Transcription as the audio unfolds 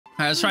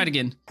right, let's try it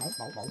again.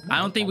 I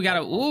don't think we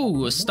got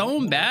ooh, a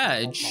stone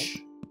badge.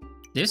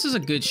 This is a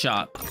good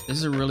shop. This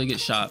is a really good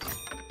shop.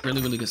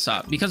 Really, really good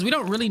shop. Because we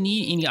don't really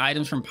need any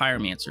items from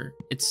Pyromancer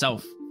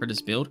itself for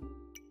this build.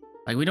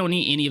 Like, we don't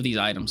need any of these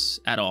items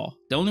at all.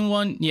 The only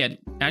one, yeah,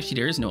 actually,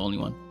 there is no only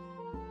one.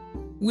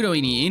 We don't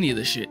need any of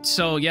this shit.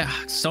 So, yeah,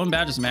 stone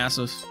badge is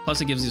massive. Plus,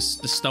 it gives us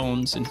the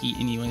stones and heat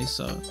anyway,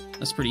 so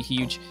that's pretty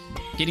huge.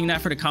 Getting that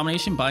for the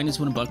combination, buying this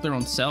wooden buckler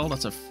on sale,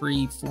 that's a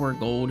free 4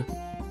 gold.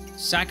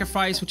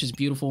 Sacrifice, which is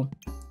beautiful.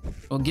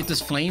 We'll get this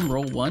flame,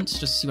 roll once,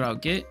 just to see what I'll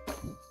get.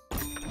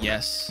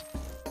 Yes.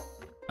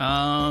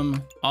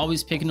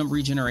 Always picking up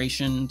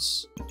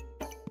regenerations.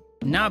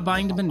 Not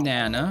buying the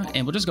banana,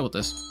 and we'll just go with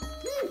this.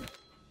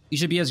 You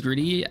should be as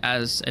greedy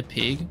as a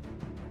pig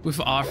with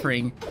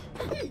offering.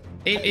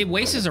 It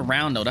wastes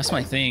around though, that's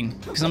my thing.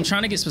 Because I'm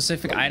trying to get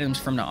specific items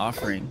from the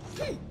offering.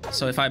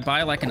 So if I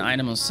buy like an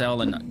item on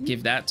sale and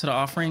give that to the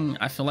offering,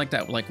 I feel like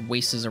that like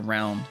wastes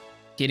around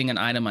getting an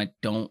item I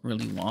don't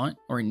really want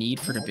or need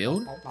for the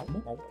build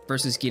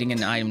versus getting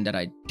an item that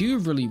I do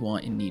really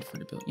want and need for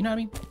the build. You know what I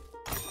mean?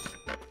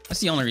 That's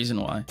the only reason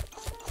why.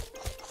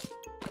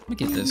 Let me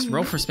get this.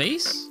 Roll for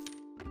space.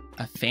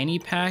 A fanny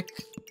pack.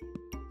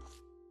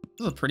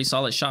 This is a pretty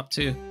solid shop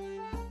too.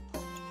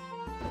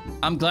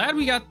 I'm glad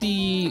we got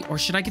the, or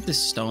should I get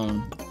this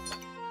stone?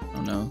 I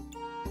don't know.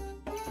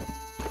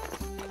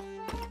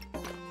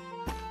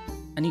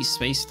 I need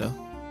space though.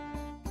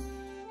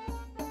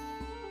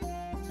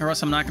 Or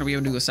else I'm not gonna be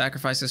able to do a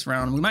sacrifice this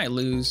round. We might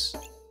lose.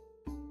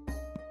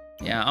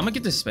 Yeah, I'm gonna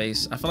get this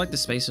space. I feel like the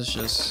space is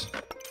just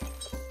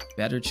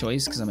better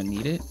choice because I'm gonna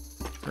need it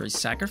for a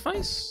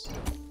sacrifice.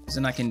 Because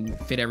then I can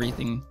fit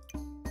everything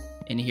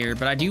in here.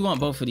 But I do want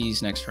both of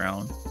these next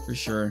round for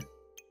sure.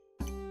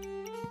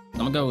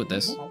 I'm gonna go with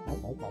this.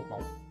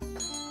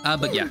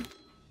 But yeah,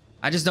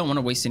 I just don't want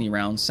to waste any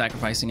rounds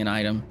sacrificing an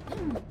item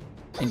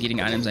and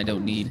getting items I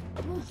don't need,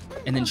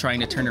 and then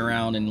trying to turn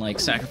around and like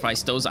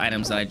sacrifice those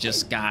items that I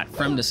just got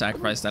from the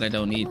sacrifice that I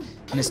don't need.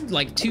 And it's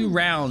like 2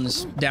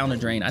 rounds down the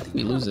drain. I think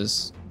we lose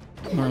this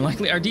more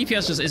likely. Our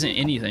DPS just isn't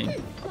anything,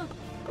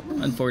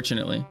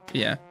 unfortunately.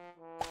 Yeah.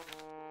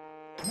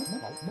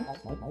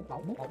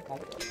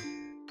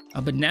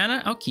 A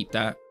banana? I'll keep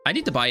that. I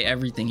need to buy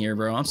everything here,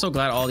 bro. I'm so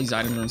glad all these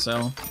items are on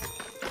sale.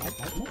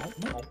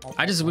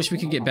 I just wish we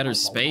could get better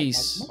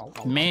space.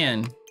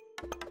 Man,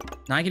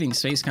 not getting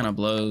space kind of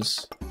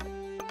blows.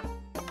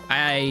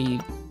 I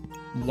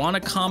want a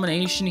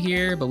combination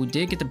here, but we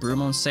did get the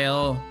broom on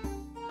sale.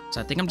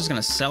 So I think I'm just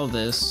gonna sell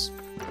this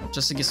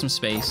just to get some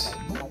space.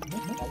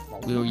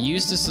 We will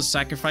use this to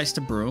sacrifice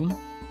the broom.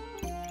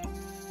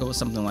 Go with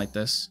something like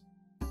this.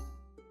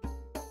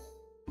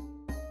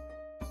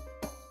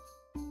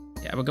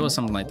 Yeah, we'll go with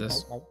something like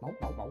this.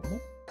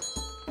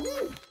 Yeah.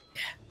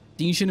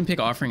 You shouldn't pick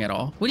offering at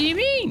all. What do you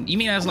mean? You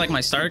mean as like my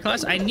starter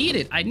class? I need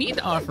it. I need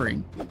the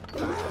offering.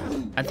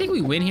 I think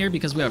we win here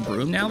because we have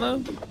broom now though,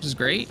 which is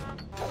great.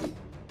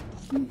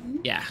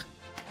 Yeah.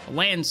 A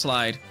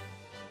landslide.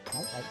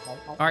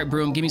 All right,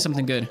 broom, give me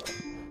something good.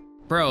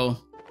 Bro.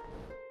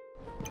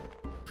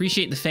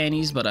 Appreciate the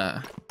fannies, but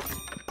I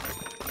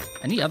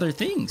need other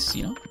things,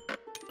 you know?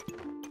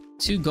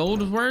 2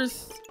 gold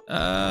worth?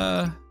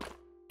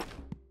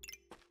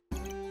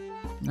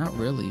 Not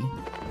really.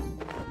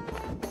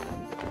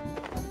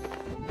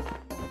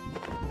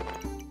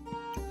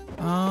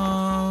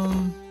 I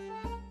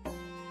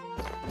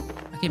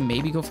can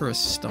maybe go for a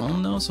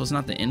stone though, so it's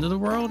not the end of the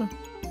world.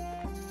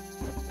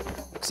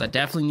 Because I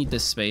definitely need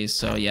this space,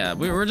 so yeah,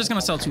 we're just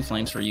gonna sell 2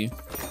 flames for you.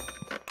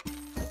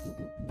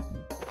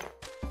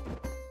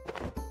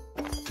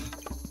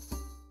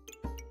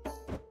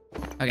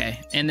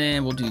 Okay, and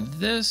then we'll do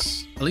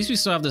this. At least we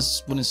still have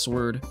this wooden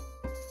sword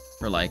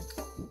for like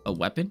a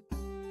weapon.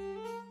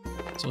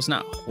 So it's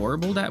not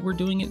horrible that we're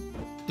doing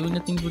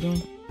the things we're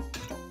doing.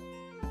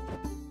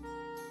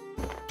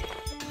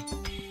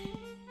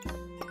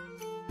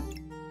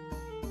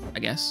 I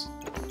guess.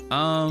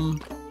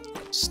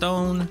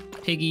 Stone,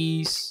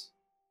 piggies.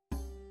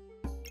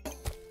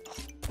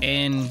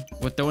 And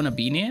we're throwing a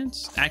bean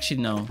ants?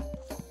 Actually, no.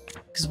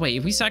 Because wait,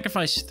 if we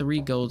sacrifice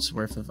 3 gold's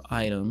worth of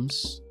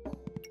items,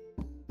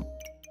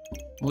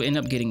 we'll end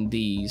up getting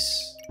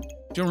these.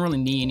 We don't really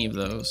need any of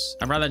those.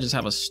 I'd rather just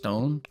have a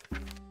stone.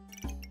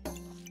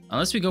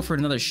 Unless we go for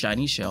another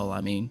shiny shell,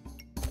 I mean.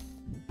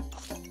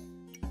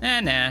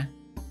 Nah.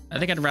 I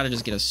think I'd rather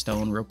just get a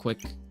stone real quick.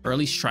 Or at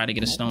least try to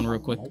get a stone real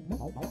quick.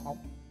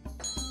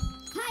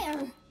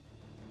 Higher.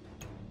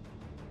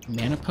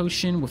 Mana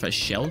potion with a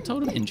shell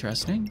totem?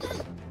 Interesting.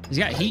 He's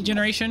got heat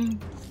generation.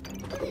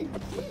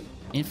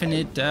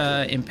 Infinite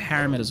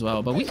empowerment as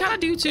well. But we kind of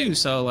do too,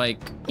 so like,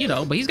 you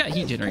know, but he's got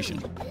heat generation.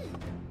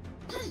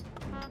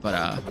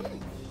 But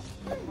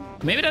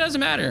maybe that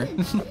doesn't matter.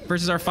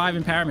 Versus our 5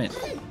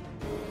 empowerment.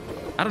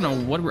 I don't know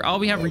what we're,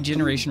 we have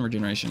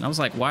regeneration. I was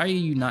like, why are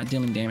you not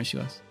dealing damage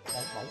to us?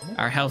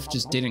 Our health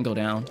just didn't go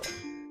down.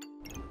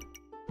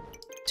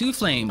 2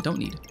 flame, don't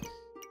need.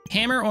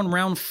 Hammer on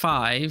round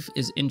 5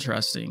 is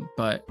interesting,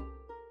 but I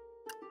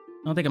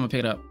don't think I'm gonna pick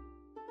it up.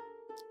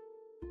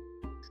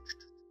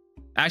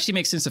 Actually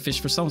makes sense to fish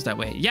for stones that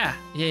way. Yeah.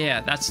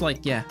 That's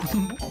like, yeah.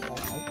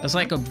 That's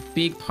like a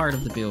big part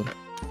of the build.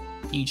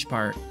 Huge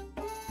part.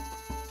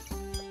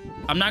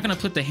 I'm not gonna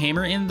put the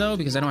hammer in though,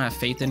 because I don't have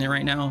faith in it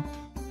right now.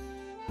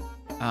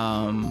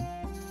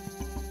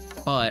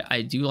 But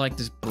I do like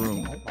this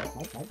broom.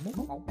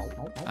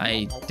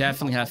 I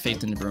definitely have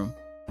faith in the broom.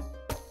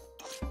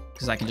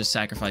 Because I can just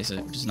sacrifice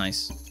it, which is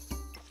nice.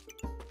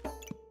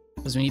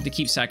 Because we need to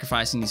keep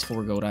sacrificing these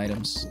 4 gold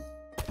items.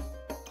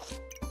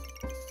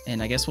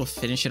 And I guess we'll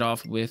finish it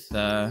off with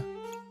a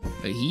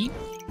heat.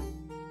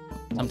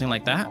 Something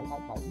like that.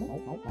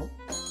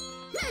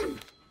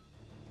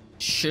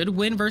 Should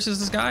win versus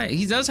this guy.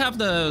 He does have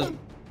the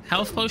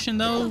health potion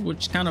though,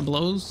 which kind of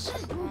blows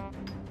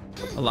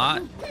a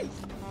lot.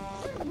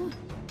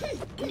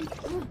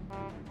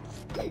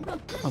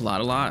 A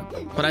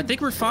lot. But I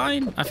think we're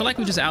fine. I feel like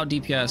we just out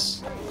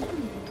DPS.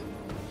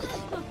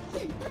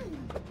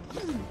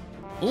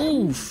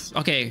 Oof.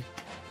 Okay.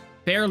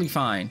 Barely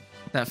fine.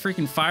 That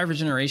freaking fire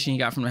regeneration he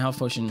got from the health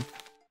potion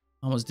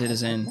almost did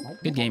us in.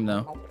 Good game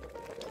though.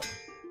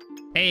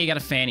 Hey, got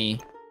a fanny.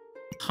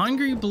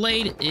 Hungry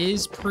Blade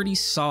is pretty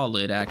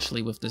solid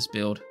actually with this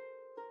build.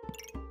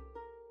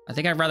 I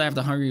think I'd rather have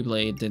the Hungry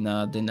Blade than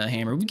the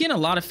hammer. We're getting a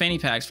lot of fanny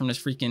packs from this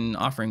freaking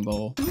offering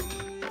bowl.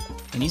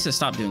 He needs to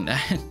stop doing that.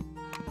 He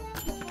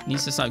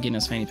needs to stop getting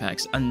us fanny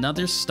packs.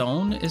 Another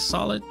stone is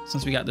solid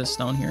since we got this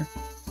stone here.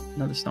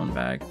 Another stone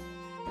bag.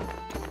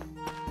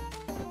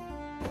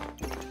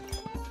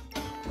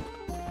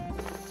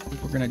 I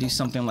think we're gonna do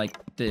something like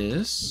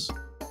this.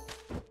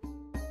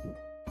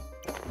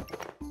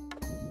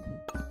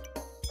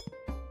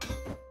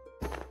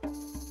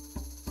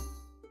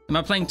 Am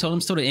I playing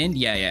totems to the end?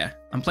 Yeah.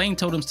 I'm playing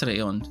totems to the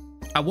end.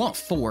 I want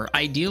 4.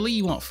 Ideally,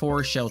 you want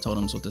 4 shell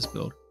totems with this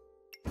build.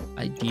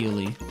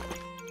 Ideally.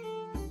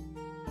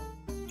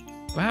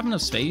 Do I have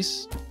enough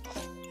space?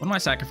 What am I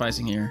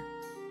sacrificing here?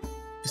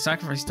 I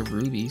sacrifice the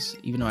rubies,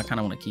 even though I kind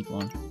of want to keep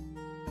one.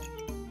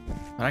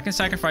 But I can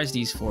sacrifice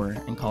these 4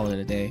 and call it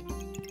a day.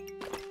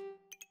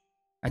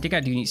 I think I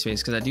do need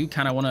space because I do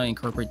kind of want to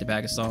incorporate the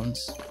bag of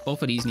stones.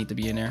 Both of these need to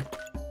be in there.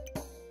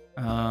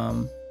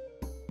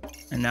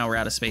 And now we're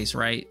out of space,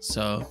 right?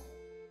 So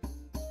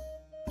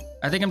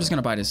I think I'm just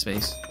gonna buy this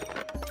space.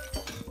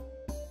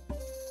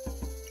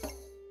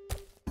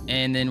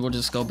 And then we'll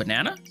just go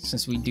banana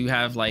since we do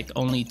have like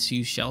only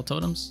 2 shell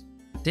totems.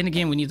 Then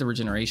again, we need the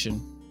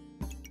regeneration.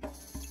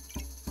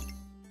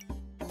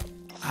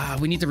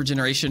 We need the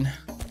regeneration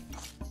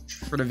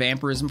for the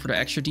vampirism, for the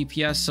extra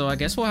DPS. So I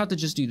guess we'll have to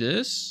just do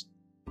this.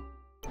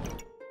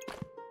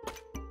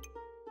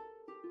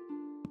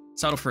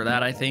 Settle for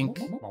that, I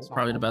think. It's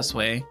probably the best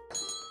way.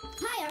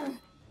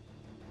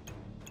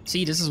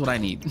 See, this is what I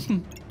need.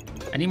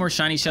 I need more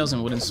shiny shells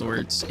and wooden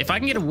swords. If I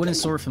can get a wooden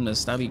sword from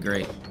this, that'd be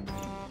great.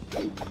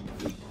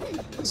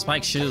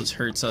 Spike shields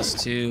hurts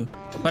us too.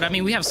 But I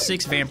mean, we have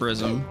 6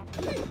 vampirism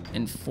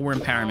and 4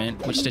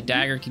 empowerment, which the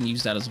dagger can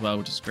use that as well,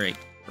 which is great,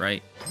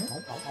 right?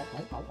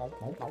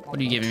 What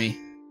are you giving me?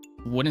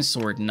 Wooden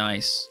sword,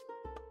 nice.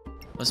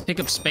 Let's pick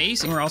up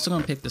space, and we're also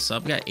gonna pick this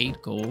up. We got 8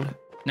 gold.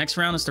 Next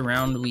round is the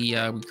round we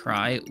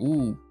cry.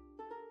 Ooh.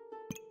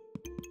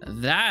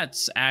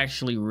 That's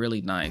actually really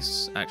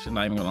nice. Actually,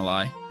 not even gonna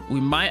lie. We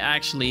might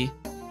actually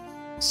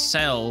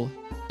sell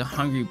the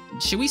hungry...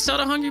 Should we sell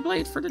the hungry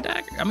blade for the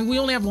dagger? I mean, we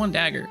only have 1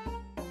 dagger.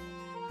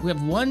 We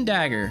have 1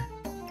 dagger.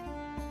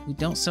 We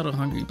don't sell the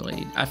hungry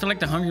blade. I feel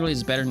like the hungry blade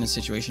is better in this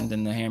situation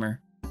than the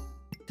hammer.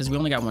 Because we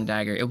only got 1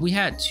 dagger. If we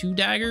had 2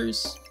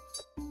 daggers,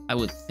 I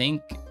would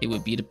think it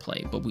would be the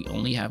play. But we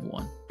only have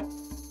 1.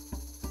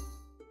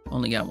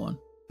 Only got 1.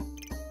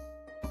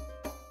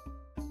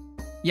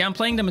 Yeah, I'm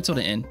playing them until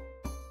the end.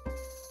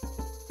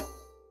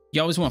 You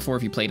always want 4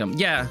 if you played them.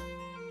 Yeah,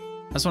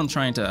 that's what I'm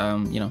trying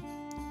to, you know.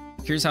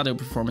 Here's how they'll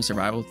perform in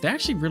survival. They're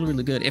actually really,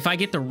 really good. If I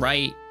get the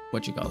right,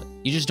 what you call it?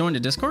 You just joined the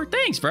Discord?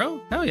 Thanks,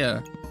 bro. Hell yeah.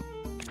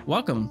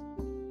 Welcome.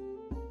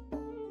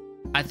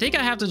 I think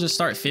I have to just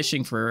start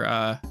fishing for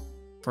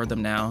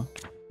them now.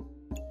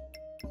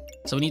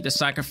 So we need to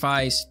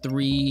sacrifice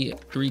 3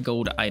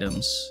 gold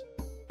items,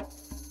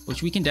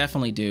 which we can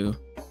definitely do.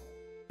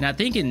 And I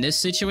think in this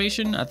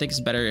situation, I think it's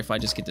better if I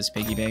just get this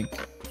piggy bank.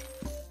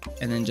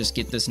 And then just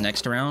get this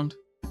next round,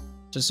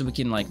 just so we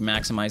can like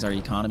maximize our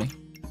economy.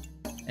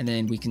 And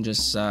then we can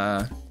just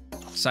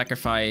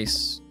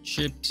sacrifice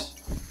chipped,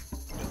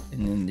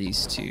 and then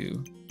these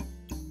 2.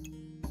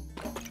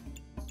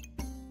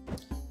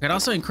 I could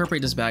also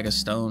incorporate this bag of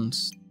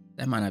stones.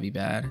 That might not be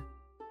bad.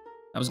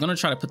 I was gonna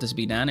try to put this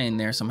banana in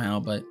there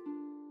somehow, but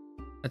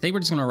I think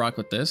we're just gonna rock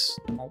with this.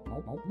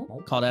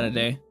 Call that a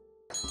day.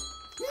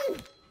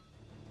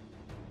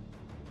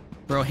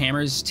 Bro,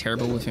 hammer is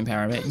terrible with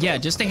empowerment. Yeah,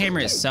 just the hammer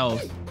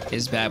itself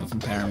is bad with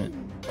empowerment.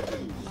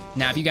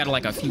 Now, if you got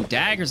like a few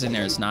daggers in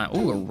there, it's not.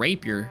 Ooh, a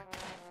rapier.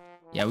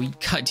 Yeah, we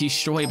got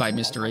destroyed by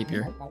Mr.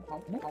 Rapier.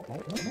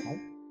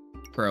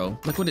 Bro,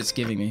 look what it's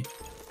giving me.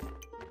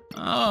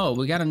 Oh,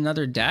 we got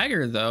another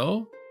dagger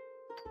though.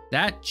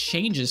 That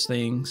changes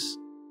things.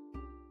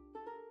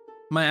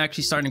 Might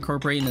actually start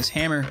incorporating this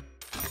hammer.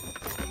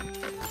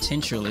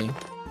 Potentially.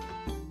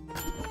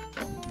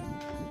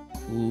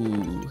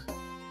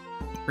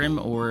 Prim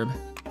orb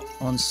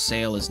on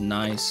sale is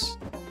nice.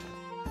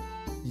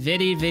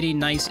 Very, very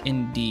nice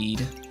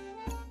indeed.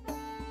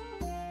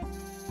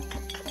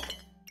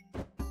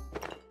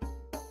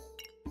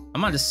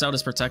 I'm gonna just sell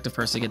this protective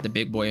purse to get the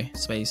big boy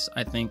space,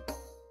 I think.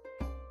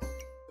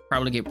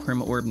 Probably get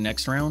Prim orb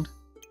next round.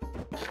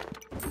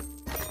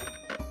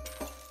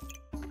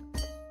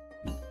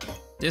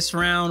 This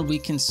round we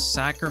can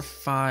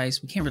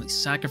sacrifice. We can't really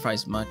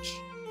sacrifice much.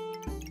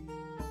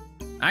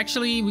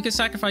 Actually, we could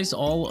sacrifice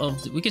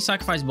we could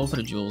sacrifice both of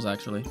the jewels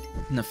actually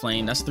in the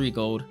flame. That's 3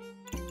 gold.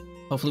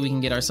 Hopefully we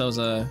can get ourselves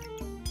a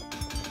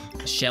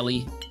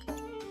Shelly.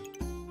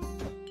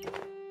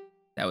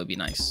 That would be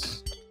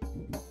nice.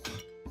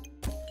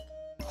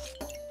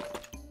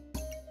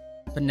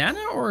 Banana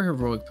or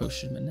heroic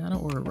potion? Banana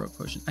or heroic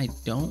potion? I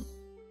don't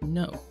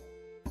know.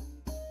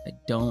 I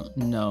don't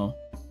know.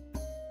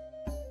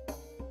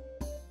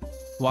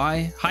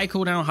 Why? High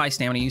cooldown, high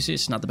stamina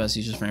usage. Not the best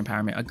usage for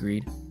empowerment.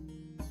 Agreed.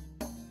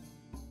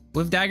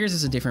 With daggers,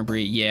 it's a different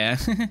breed. Yeah.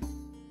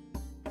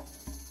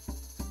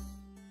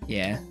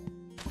 Yeah.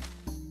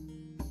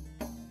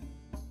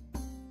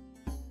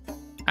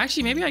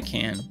 Actually, maybe I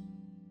can.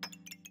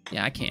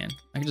 Yeah, I can.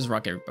 I can just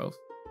rock both.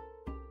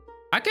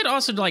 I could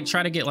also like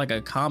try to get like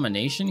a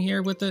combination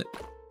here with it.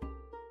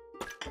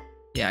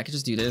 Yeah, I could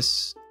just do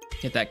this.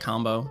 Get that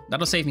combo.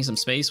 That'll save me some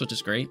space, which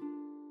is great.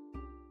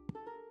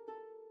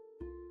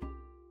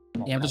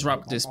 Yeah, I'm just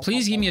rock this.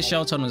 Please give me a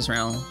shell totem this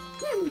round.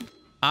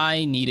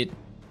 I need it.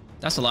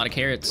 That's a lot of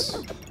carrots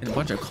and a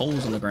bunch of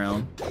coals on the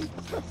ground.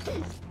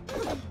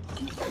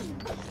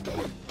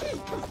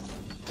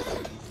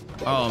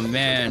 Oh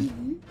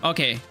man.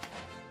 Okay.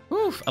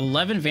 Whew,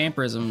 11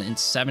 vampirism and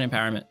 7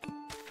 empowerment.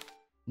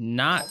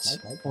 Not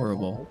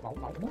horrible.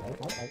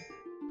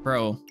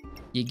 Bro,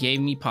 you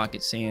gave me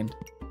pocket sand.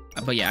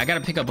 But yeah, I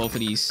gotta pick up both of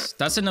these.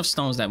 That's enough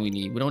stones that we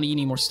need. We don't need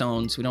any more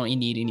stones. We don't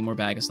need any more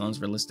bag of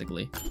stones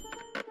realistically.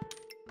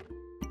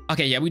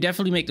 Okay, yeah, we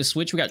definitely make the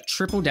switch. We got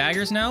triple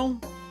daggers now.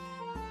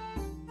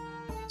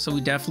 So we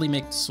definitely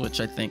make the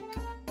switch, I think.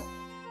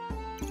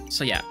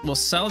 So yeah, we'll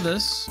sell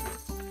this.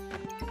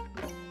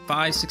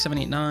 5, 6, 7,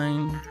 8,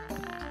 9,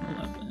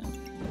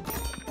 11.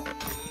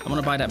 I'm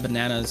gonna buy that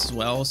banana as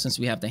well since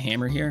we have the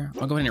hammer here.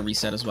 I'll go ahead and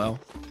reset as well.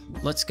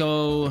 Let's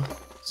go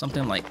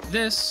something like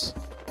this.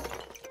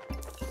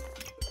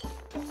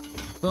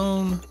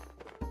 Boom.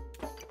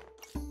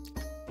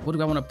 What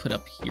do I want to put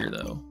up here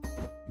though?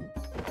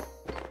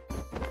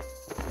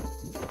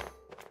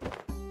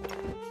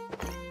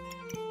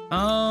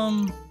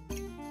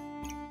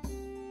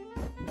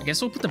 I guess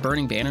we'll put the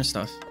burning banner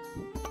stuff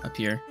up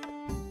here.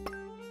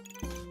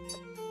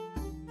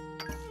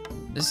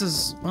 This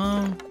is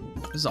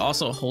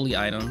also a holy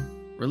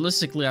item.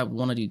 Realistically, I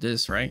want to do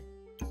this, right?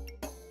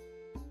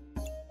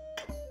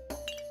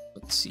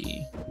 Let's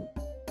see.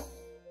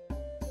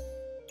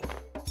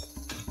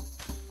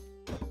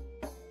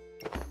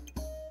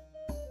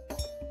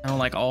 I don't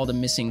like all the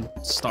missing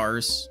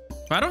stars.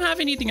 But I don't have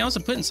anything else to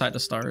put inside the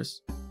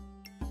stars.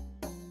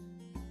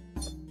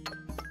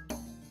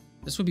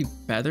 This would be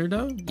better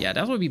though. Yeah,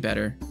 that would be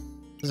better.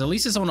 Because at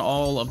least it's on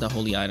all of the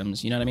holy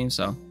items. You know what I mean?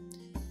 So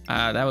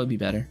that would be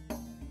better.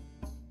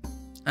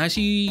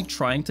 Actually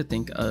trying to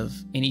think of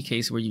any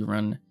case where you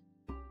run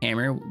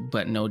hammer,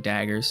 but no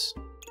daggers.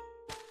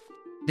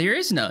 There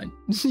is none.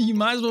 You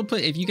might as well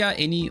put, if you got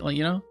any, like,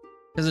 you know,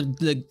 because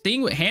the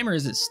thing with hammer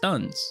is it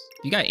stuns.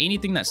 If you got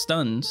anything that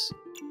stuns,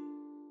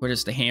 whether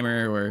it's the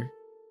hammer or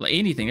like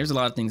anything, there's a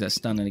lot of things that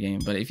stun in the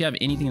game. But if you have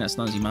anything that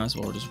stuns, you might as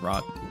well just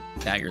rock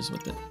daggers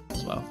with it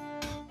as well.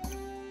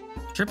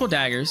 Triple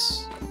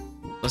daggers.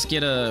 Let's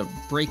get a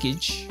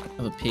breakage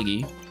of a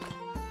piggy.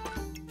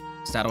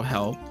 So that'll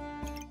help.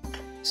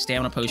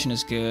 Stamina potion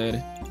is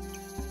good.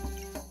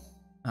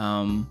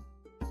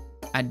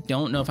 I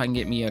don't know if I can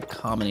get me a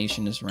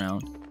combination this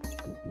round.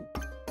 I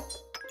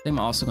think I'm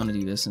also going to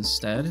do this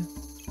instead.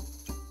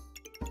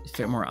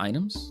 Fit more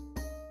items.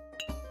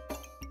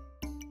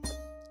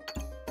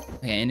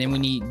 Okay, and then we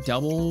need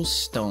double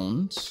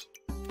stones.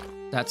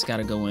 That's got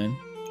to go in.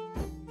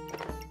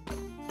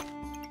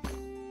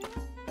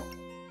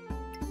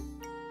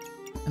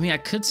 I mean, I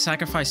could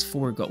sacrifice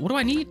 4 gold. What do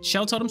I need?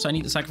 Shell totem, so I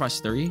need to sacrifice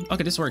 3.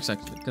 Okay, this works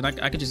actually. Cause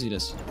I could just do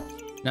this.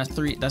 That's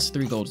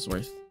 3 gold is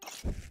worth.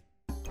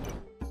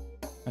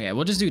 Okay,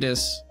 we'll just do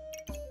this.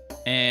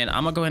 And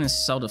I'm gonna go ahead and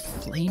sell the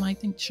flame, I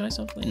think. Should I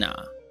sell flame?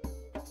 Nah.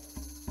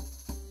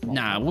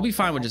 Nah, we'll be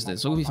fine with just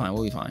this. We'll be fine.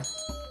 We'll be fine.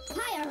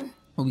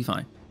 We'll be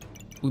fine.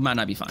 We might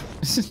not be fine.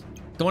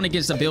 Going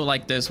against a build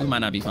like this, we might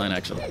not be fine,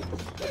 actually.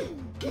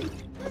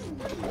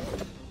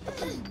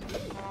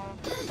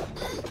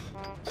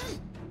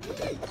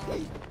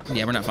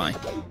 Yeah, we're not fine.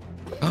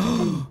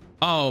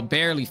 Oh,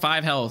 barely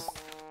 5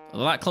 health. A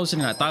lot closer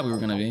than I thought we were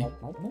gonna be.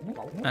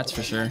 That's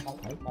for sure.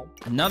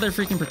 Another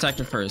freaking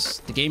protective purse.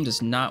 The game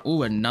does not.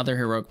 Ooh, another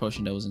heroic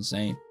potion. That was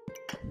insane.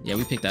 Yeah,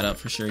 we picked that up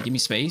for sure. Give me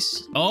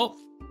space. Oh,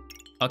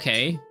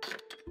 okay.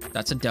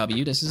 That's a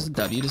W. This is a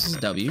W. This is a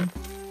W.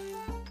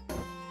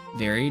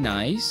 Very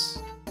nice.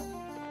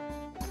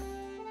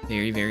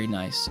 Very, very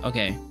nice.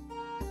 Okay.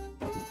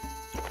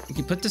 We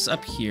can put this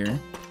up here.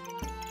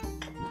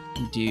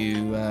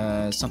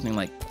 Do something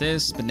like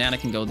this. Banana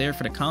can go there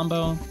for the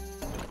combo.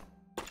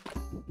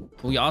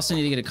 We also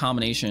need to get a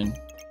combination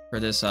for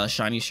this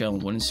shiny shell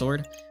and wooden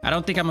sword. I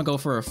don't think I'm gonna go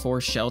for a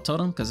 4 shell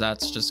totem because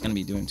that's just gonna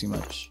be doing too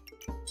much.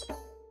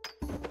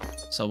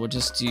 So we'll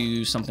just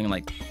do something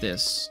like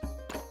this.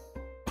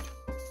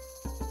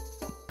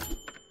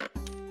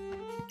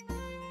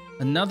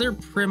 Another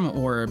Prim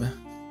Orb.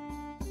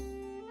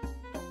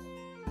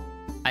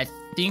 I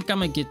think I'm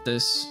gonna get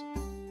this.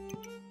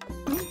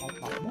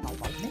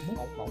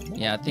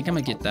 Yeah, I think I'm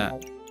gonna get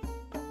that.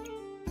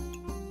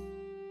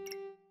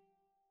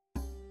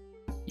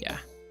 Yeah.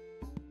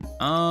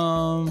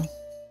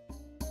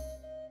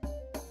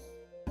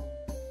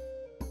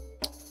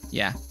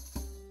 Yeah.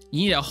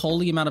 You need a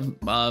holy amount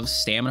of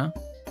stamina.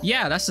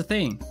 Yeah, that's the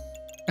thing.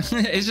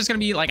 It's just gonna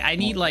be like, I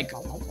need like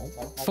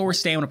 4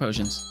 stamina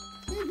potions.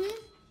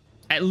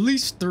 At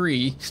least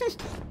 3.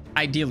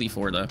 Ideally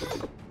 4 though.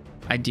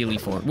 Ideally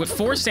 4. With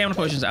 4 stamina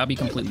potions, I'll be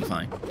completely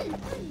fine.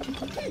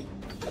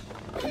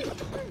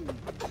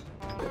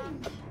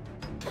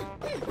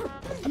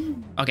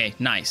 Okay,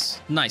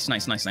 nice. Nice.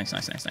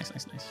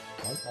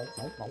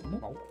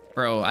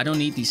 Bro, I don't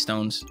need these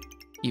stones.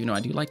 Even though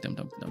I do like them.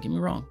 Don't get me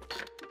wrong.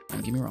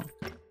 Don't get me wrong.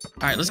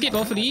 Alright, let's get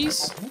both of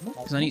these.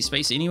 Because I need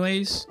space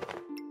anyways.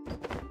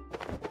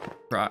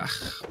 Bro,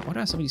 why do I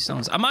have so many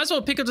stones? I might as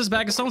well pick up this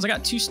bag of stones. I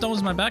got 2 stones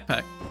in my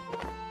backpack.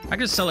 I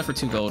could sell it for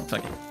 2 gold.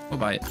 Fuck it. We'll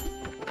buy it.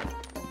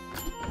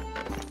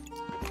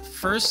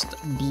 First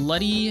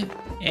bloody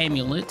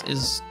amulet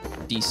is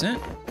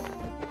decent.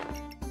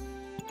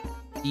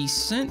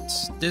 Decent.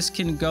 This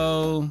can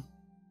go...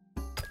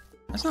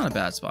 That's not a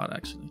bad spot,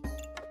 actually.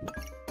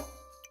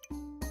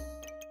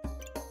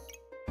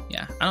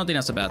 Yeah, I don't think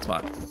that's a bad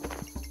spot.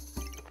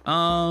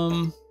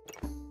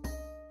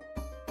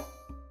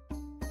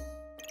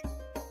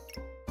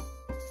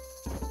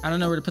 I don't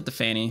know where to put the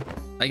fanny.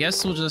 I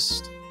guess we'll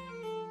just...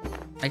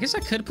 I guess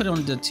I could put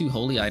on the 2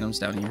 holy items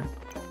down here.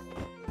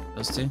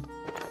 Those 2.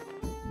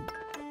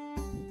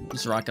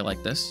 Just rock it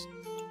like this.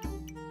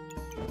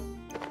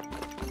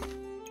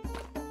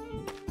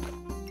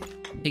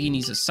 Piggy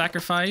needs a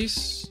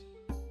sacrifice.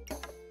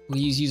 We'll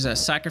use a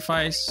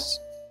sacrifice.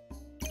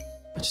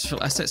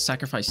 I said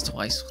sacrifice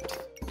twice.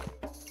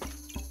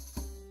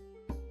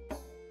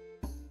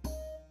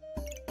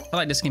 I feel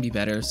like this can be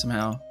better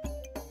somehow.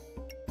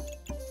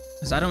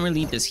 Because I don't really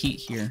need this heat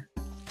here.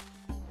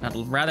 I'd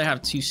rather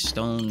have 2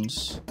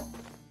 stones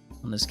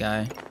on this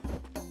guy.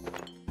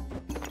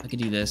 I could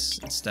do this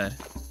instead.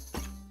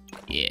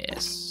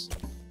 Yes.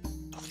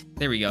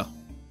 There we go.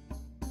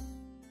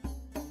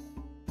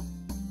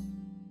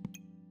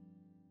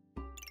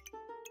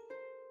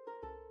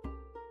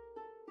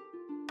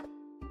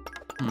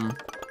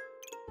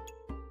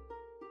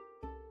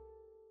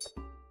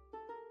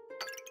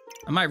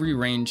 I might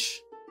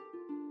rearrange.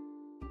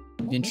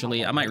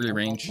 Eventually, I might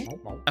rearrange.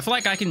 I feel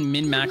like I can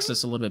min-max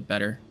this a little bit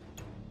better.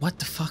 What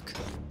the fuck?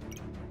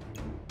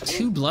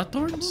 2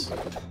 bloodthorns?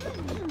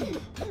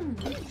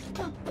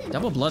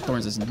 Double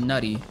bloodthorns is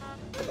nutty.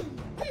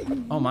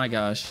 Oh my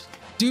gosh.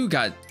 Dude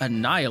got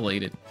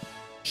annihilated.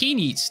 He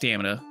needs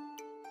stamina.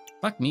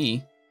 Fuck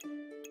me.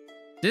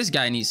 This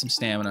guy needs some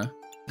stamina.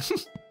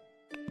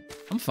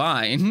 I'm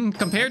fine.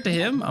 Compared to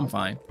him, I'm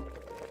fine.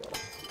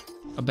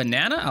 A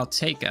banana? I'll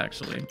take,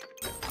 actually.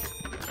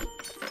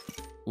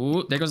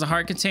 Ooh, there goes a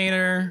heart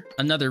container.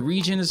 Another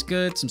region is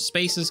good. Some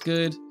space is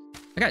good.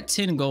 I got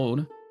 10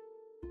 gold.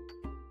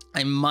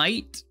 I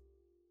might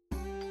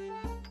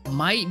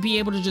be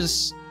able to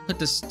just put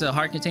the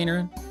heart container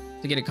in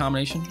to get a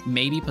combination.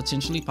 Maybe,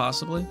 potentially,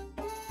 possibly.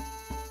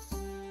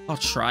 I'll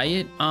try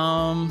it.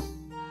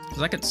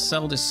 Because I could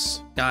sell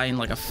this guy in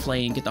like a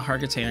flame, get the heart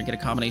container, get a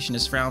combination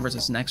this round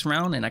versus next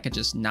round, and I could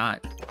just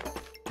not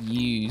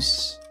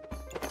use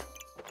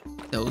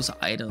those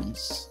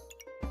items.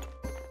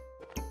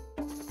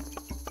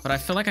 But I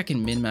feel like I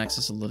can min-max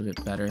this a little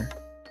bit better.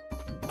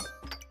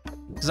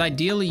 Because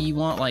ideally you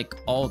want like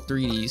all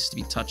 3 of these to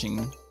be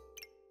touching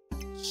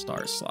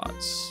star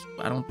slots.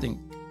 But I don't think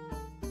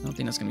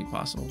that's gonna be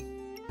possible.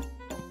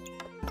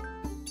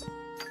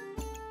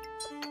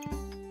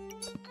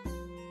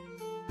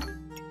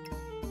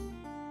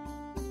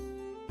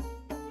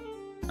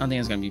 I don't think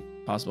it's gonna be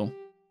possible.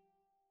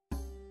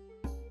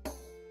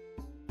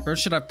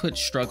 First, should I put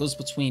struggles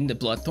between the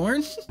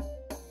bloodthorn?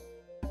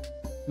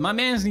 My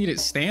man's needed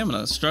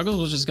stamina. Struggles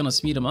was just gonna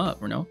speed him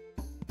up, or no?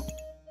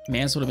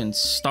 Man's would have been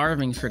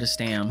starving for the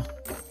stam.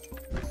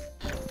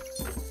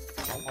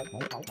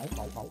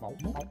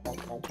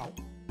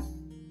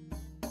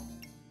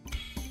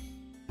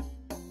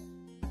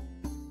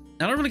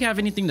 I don't really have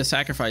anything to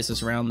sacrifice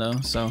this round though,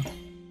 so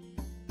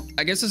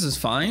I guess this is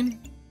fine.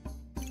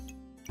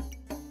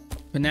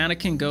 Banana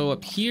can go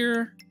up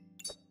here.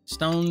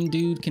 Stone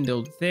dude can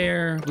go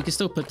there. We can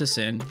still put this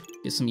in,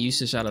 get some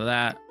usage out of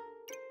that.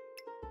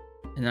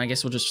 And then I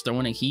guess we'll just throw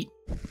in a heat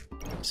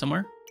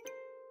somewhere.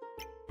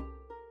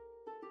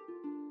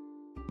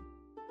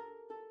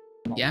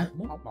 Yeah.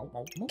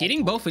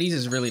 Getting both of these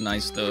is really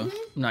nice though.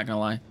 I'm not gonna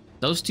lie.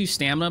 Those 2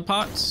 stamina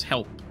pots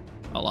help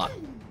a lot.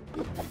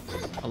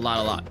 A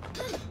lot.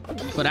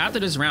 But after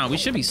this round, we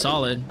should be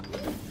solid.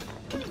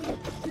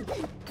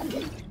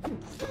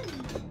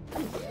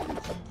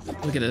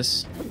 Look at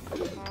this.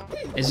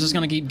 It's just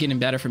gonna keep getting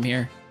better from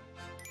here.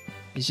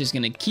 It's just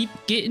gonna keep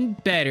getting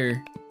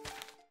better.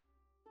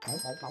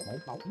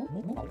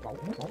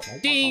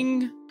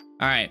 Ding!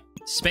 Alright.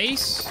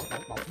 Space.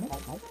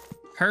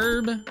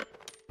 Herb.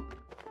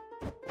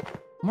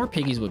 More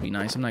piggies would be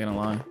nice, I'm not gonna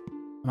lie.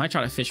 I might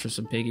try to fish for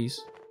some piggies.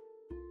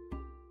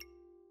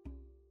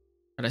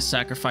 Try to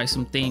sacrifice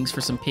some things for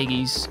some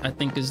piggies, I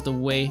think is the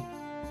way.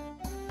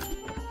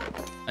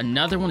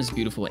 Another one is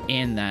beautiful,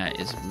 and that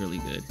is really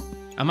good.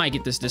 I might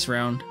get this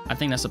round. I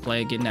think that's the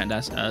play, getting that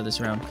this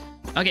round.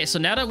 Okay, so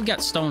now that we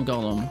got Stone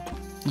Golem,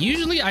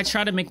 usually I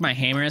try to make my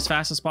hammer as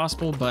fast as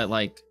possible, but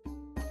like,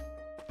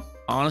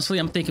 honestly,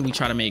 I'm thinking we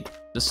try to make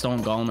the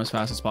Stone Golem as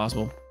fast as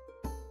possible.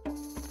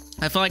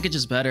 I feel like it's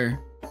just better.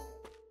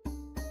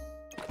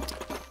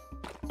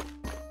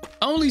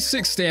 Only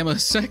 6 stamina a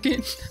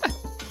second.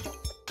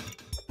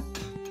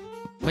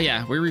 But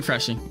yeah, we're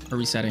refreshing, we're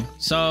resetting.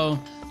 So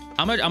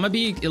I'm gonna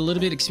be a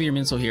little bit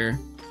experimental here,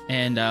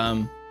 and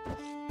I'm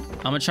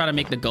gonna try to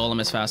make the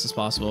golem as fast as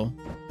possible.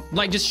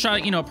 Like, just try,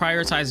 you know,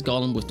 prioritize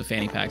golem with the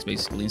fanny packs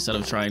basically, instead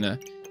of trying to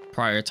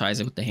prioritize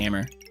it with the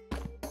hammer.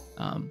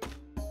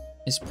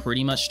 It's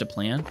pretty much the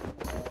plan.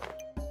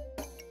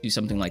 Do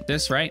something like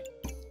this, right?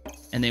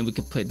 And then we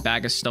could put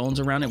bag of stones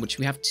around it, which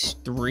we have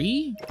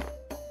 3.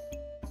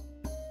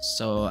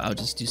 So I'll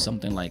just do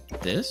something like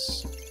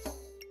this.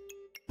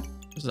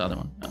 Where's the other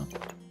one? Oh.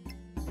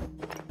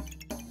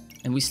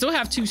 And we still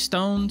have 2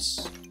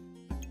 stones.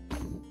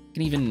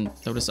 Can even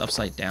throw this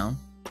upside down.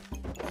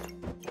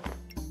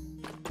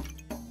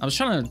 I was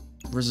trying to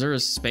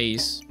reserve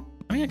space.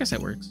 I mean, I guess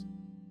that works.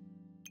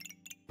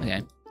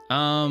 Okay.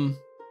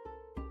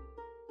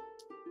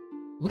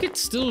 We could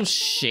still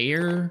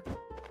share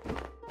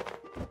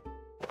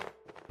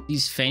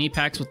these fanny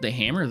packs with the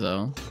hammer,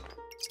 though.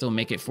 Still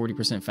make it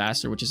 40%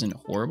 faster, which isn't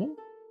horrible.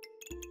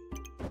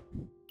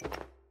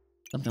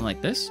 Something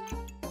like this.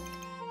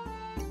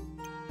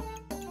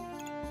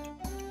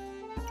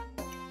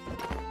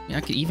 Yeah,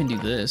 I could even do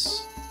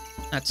this.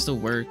 That still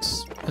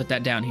works. Put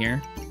that down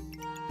here.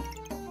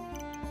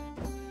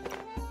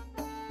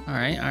 All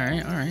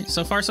right.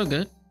 So far, so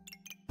good.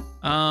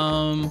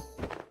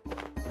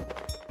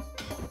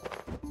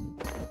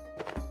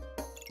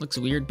 Looks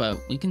weird, but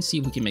we can see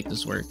if we can make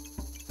this work.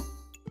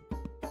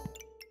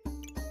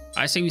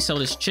 I say we sell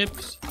this chip,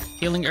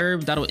 healing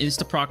herb. That'll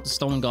insta-proc the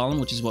Stone Golem,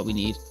 which is what we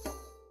need.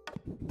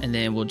 And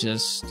then we'll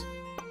just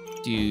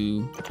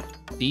do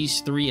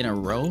these 3 in a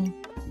row.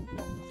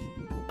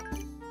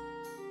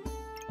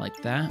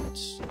 Like that.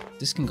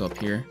 This can go up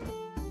here.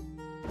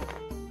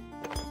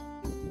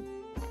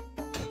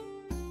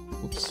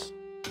 Whoops.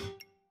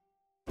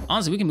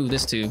 Honestly, we can move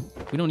this too.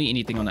 We don't need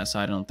anything on that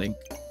side, I don't think.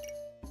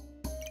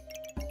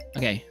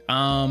 Okay,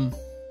 and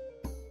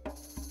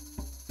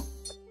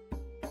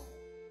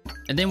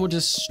then we'll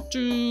just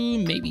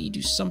maybe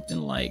do something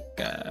like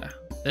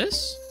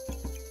this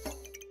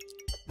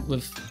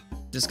with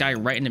this guy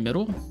right in the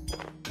middle,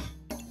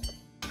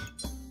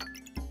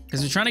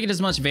 because we're trying to get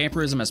as much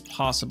vampirism as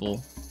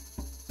possible,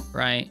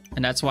 right?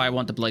 And that's why I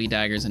want the bloody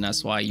daggers, and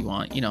that's why you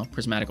want, you know,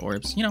 prismatic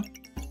orbs. You know,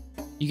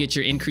 you get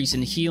your increase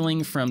in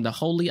healing from the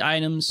holy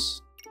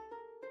items,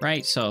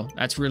 right? So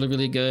that's really,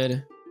 really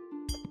good.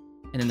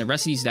 And then the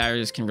rest of these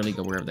daggers can really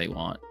go wherever they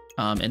want.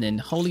 And then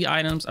holy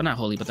items, not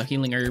holy, but the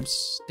healing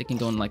herbs, they can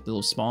go in like the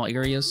little small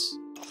areas.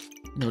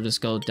 And we'll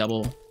just go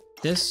double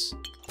this.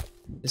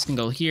 This can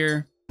go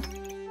here.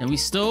 And we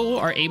still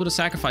are able to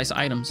sacrifice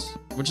items,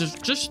 which is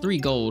just 3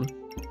 gold,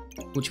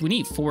 which we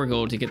need 4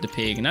 gold to get the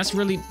pig. And that's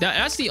really,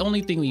 that's the only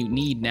thing we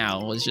need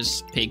now is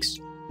just pigs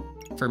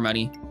for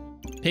money.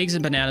 Pigs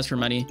and bananas for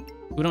money.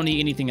 We don't need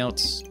anything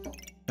else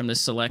from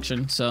this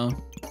selection, so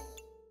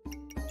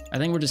I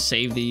think we'll just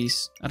save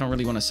these. I don't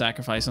really want to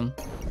sacrifice them.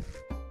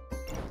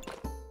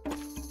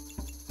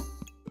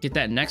 Get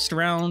that next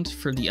round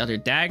for the other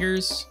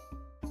daggers.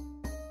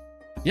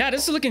 Yeah,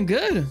 this is looking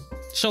good.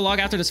 Show log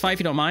after this fight if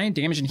you don't mind.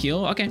 Damage and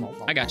heal. Okay,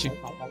 I got you.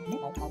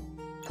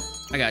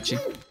 I got you.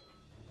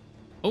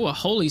 Oh, a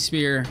holy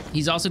spear.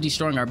 He's also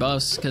destroying our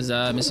buffs because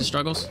Mrs.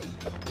 struggles.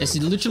 It's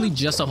literally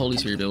just a holy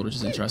spear build, which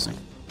is interesting.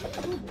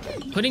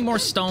 Putting more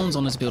stones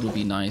on this build would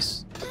be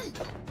nice.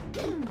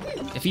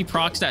 If he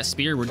procs that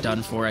spear, we're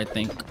done for, I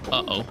think.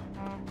 Uh-oh.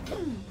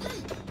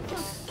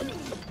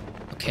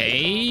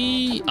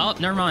 Okay. Oh,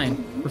 never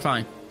mind. We're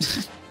fine.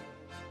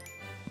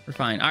 We're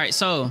fine. All right,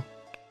 so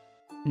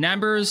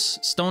Namber's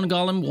Stone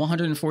Golem,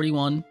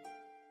 141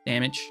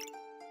 damage.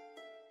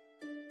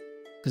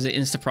 Because it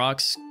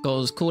insta-procs.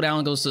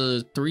 Cooldown goes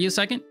to 3 a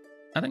second,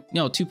 I think.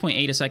 No,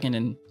 2.8 a second,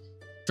 and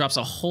drops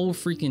a whole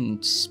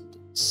freaking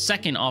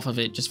second off of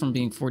it just from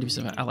being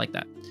 40%. I like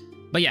that.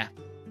 But yeah.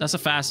 That's the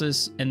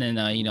fastest, and then,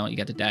 you know, you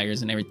got the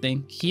daggers and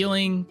everything.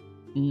 Healing,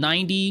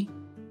 90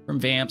 from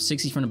Vamp,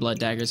 60 from the Blood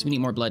Daggers. We need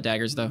more Blood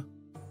Daggers, though.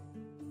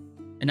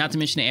 And not to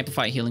mention the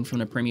Amplified Healing from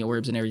the Premium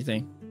Orbs and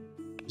everything.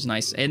 was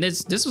nice. And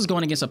this was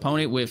going against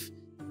opponent with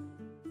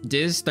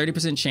Diz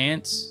 30%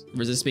 chance,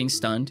 resist being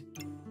stunned.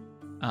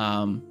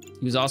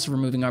 He was also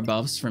removing our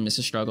buffs from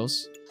Mrs.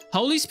 Struggles.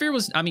 Holy Spear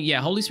was, I mean,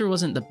 yeah, Holy Spear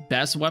wasn't the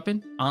best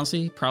weapon,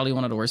 honestly. Probably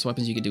one of the worst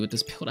weapons you could do with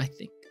this build, I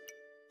think.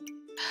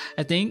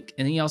 And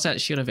then he also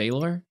had Shield of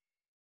Valor.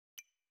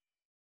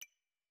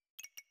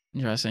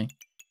 Interesting.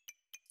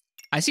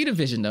 I see the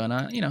vision though,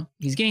 and you know,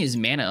 he's getting his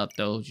mana up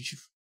though.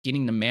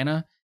 Getting the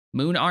mana,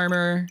 moon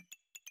armor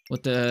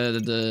with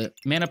the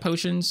mana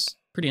potions.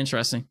 Pretty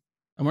interesting.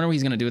 I wonder what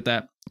he's gonna do with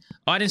that.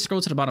 Oh, I didn't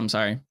scroll to the bottom,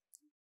 sorry.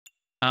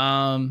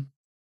 Down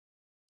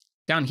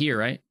here,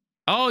 right?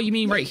 Oh, you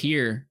mean right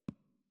here.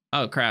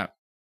 Oh crap.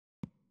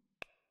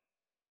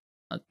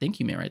 I think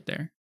you meant right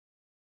there.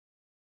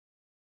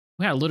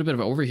 We had a little bit of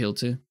overheal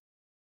too.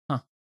 Huh.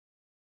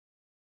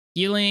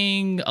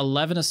 Healing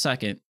 11 a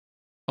second.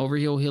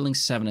 Overheal healing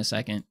 7 a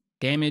second.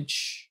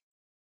 Damage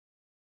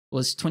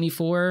was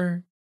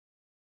 24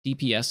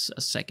 DPS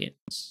a second.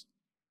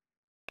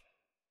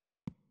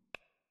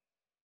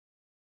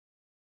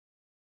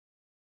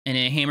 And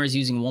then hammer's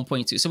using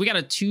 1.2. So we got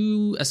a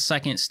 2 a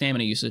second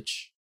stamina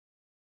usage.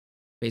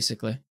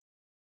 Basically.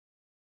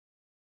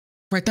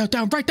 Write that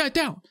down, write that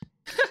down.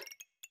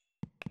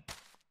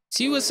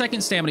 2 a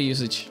second stamina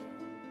usage.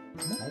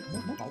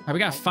 All right, we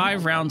got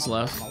 5 rounds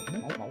left.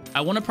 I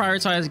want to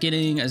prioritize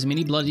getting as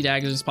many bloody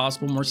daggers as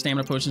possible. More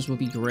stamina potions would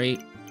be great.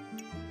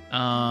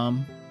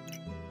 More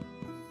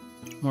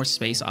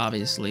space,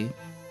 obviously.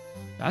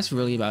 That's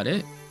really about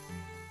it.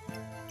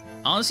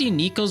 Honestly,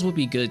 Nikos would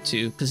be good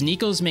too, because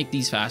Nikos make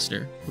these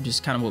faster, which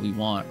is kind of what we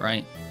want,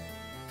 right?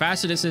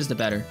 Faster this is, the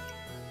better.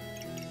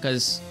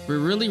 Because we're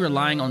really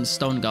relying on the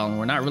stone golem.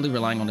 We're not really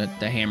relying on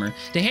the hammer.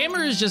 The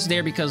hammer is just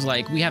there because,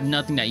 like, we have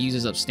nothing that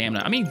uses up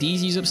stamina. I mean,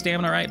 these use up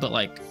stamina, right? But,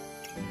 like,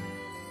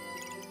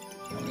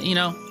 you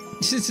know,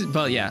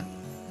 but yeah.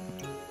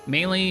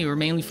 We're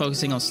mainly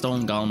focusing on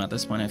stone golem at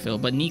this point, I feel.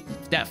 But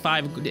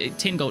that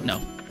 10 gold, no.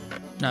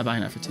 Not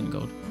buying that for 10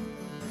 gold.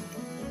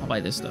 I'll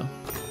buy this, though.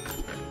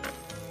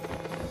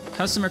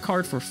 Customer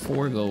card for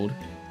 4 gold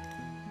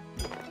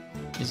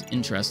is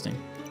interesting.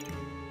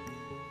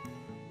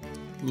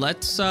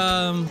 Let's,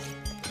 where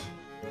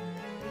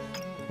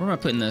am I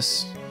putting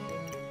this?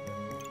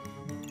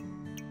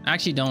 I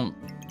actually don't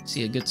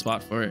see a good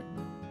spot for it.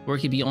 Or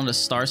it could be on the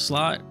star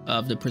slot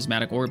of the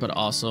prismatic orb, but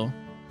also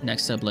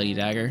next to a bloody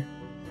dagger.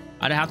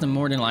 I'd have to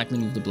more than likely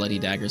move the bloody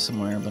dagger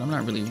somewhere, but I'm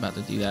not really about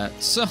to do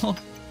that. So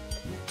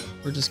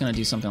we're just gonna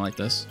do something like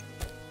this.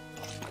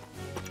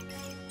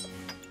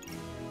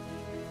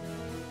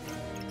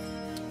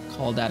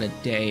 Call that a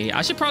day.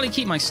 I should probably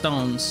keep my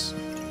stones.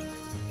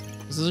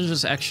 Those are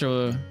just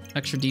extra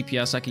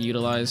DPS I could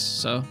utilize,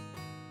 so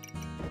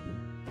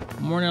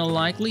more than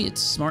likely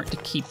it's smart to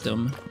keep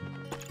them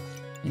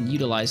and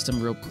utilize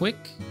them real quick.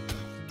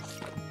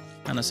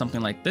 Kind of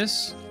something like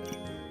this.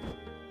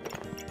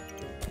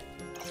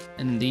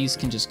 And these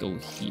can just go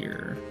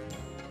here.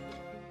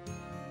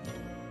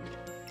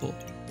 Cool.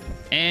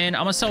 And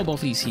I'm gonna sell both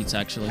of these heats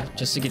actually,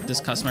 just to get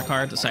this customer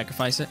card to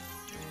sacrifice it.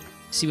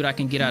 See what I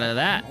can get out of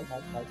that.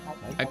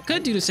 I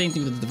could do the same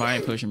thing with the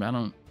Divine Potion, but I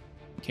don't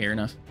care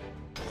enough.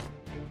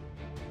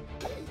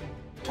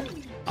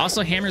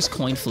 Also, hammer's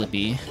coin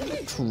flippy.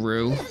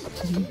 True.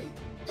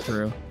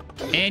 True.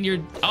 And you're...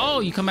 Oh,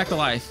 you come back to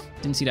life.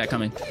 Didn't see that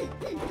coming.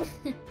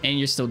 And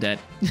you're still dead.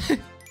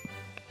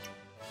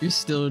 You're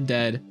still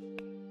dead.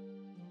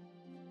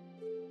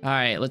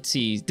 Alright, let's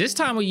see. This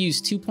time we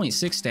use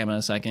 2.6 stamina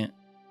a second.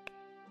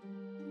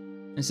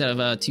 Instead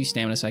of 2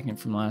 stamina a second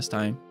from last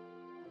time.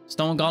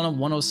 Stone Golem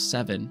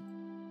 107.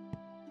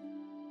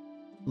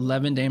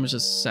 11 damage a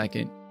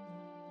second.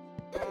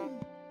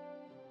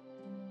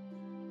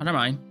 Oh, never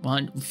mind.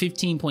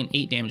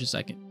 15.8 damage a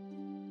second.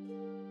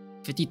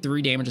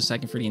 53 damage a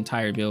second for the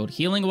entire build.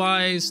 Healing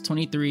wise,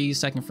 23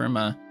 second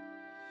from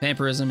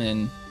vampirism,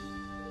 and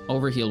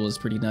overheal was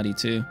pretty nutty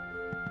too.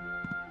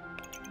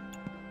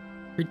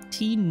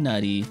 Pretty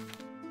nutty.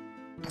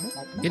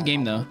 Good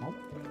game though.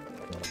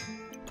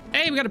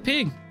 Hey, we got a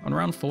pig on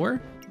round 4.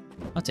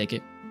 I'll take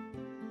it.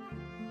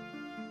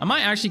 I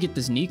might actually get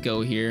this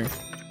Nico here.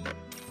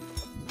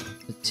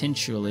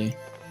 Potentially.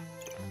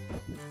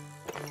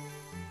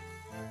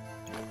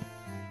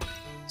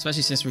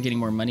 Especially since we're getting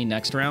more money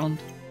next round.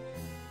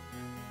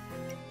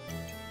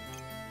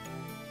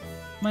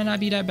 Might not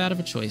be that bad of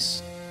a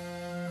choice.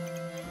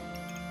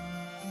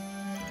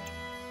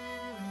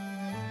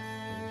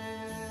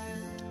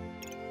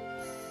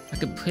 I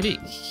could put it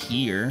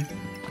here.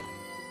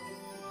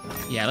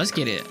 Yeah, let's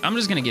get it. I'm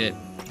just gonna get it.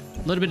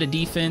 A little bit of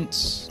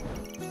defense.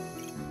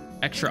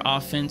 Extra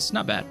offense.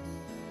 Not bad.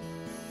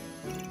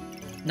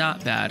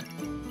 Not bad.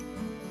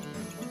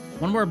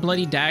 One more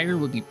bloody dagger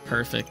would be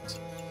perfect.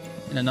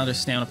 And another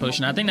stamina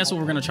potion. I think that's what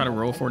we're gonna try to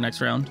roll for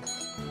next round.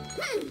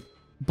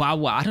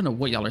 Wow, I don't know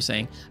what y'all are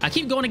saying. I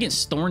keep going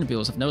against thorn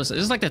builds. I've noticed it.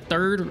 This is like the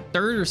third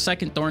or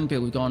second thorn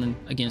build we've gone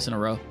against in a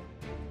row.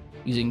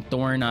 Using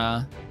thorn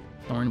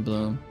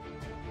bloom.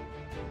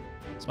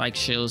 Spike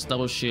shields,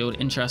 double shield.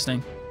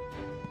 Interesting.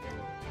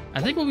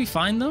 I think we'll be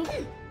fine though.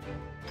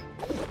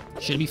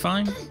 Should be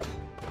fine.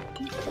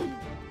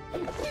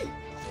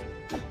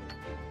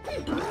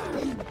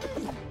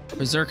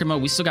 Berserker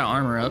mode, we still got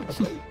armor up.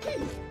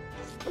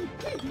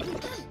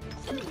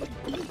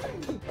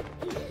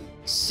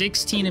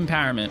 16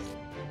 empowerment.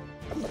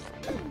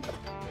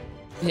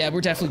 Yeah,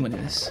 we're definitely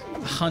winning this.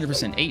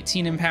 100%.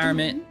 18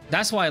 empowerment.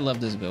 That's why I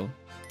love this build.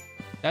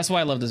 That's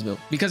why I love this build.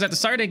 Because at the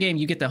start of the game,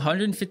 you get the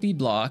 150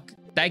 block.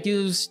 That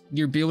gives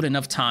your build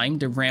enough time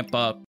to ramp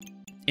up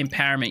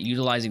empowerment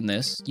utilizing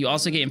this. You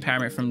also get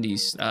empowerment from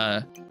these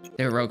the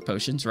heroic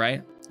potions,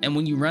 right? And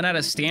when you run out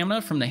of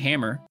stamina from the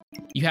hammer,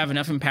 you have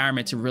enough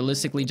empowerment to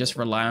realistically just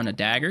rely on the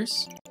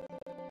daggers.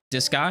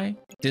 This guy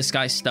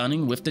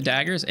stunning with the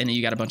daggers, and then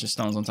you got a bunch of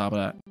stones on top of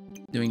that,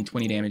 doing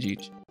 20 damage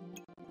each.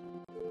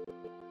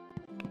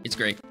 It's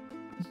great.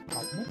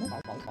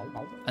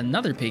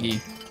 Another piggy.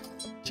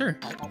 Sure,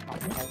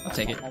 I'll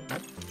take it.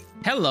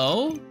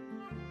 Hello.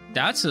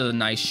 That's a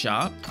nice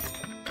shop.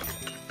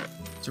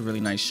 It's a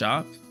really nice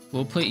shop.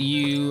 We'll put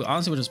you,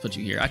 honestly, we'll just put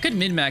you here. I could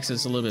min-max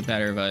this a little bit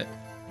better, but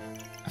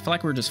I feel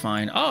like we're just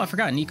fine. Oh, I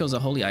forgot Nico's a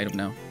holy item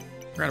now.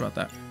 Forgot about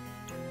that.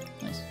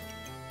 Nice.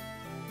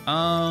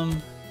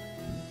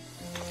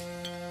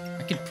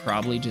 I could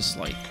probably just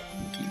like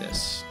do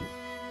this.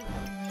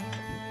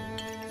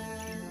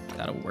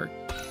 That'll work.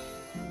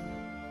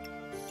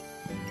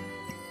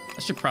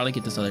 I should probably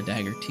get this other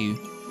dagger too.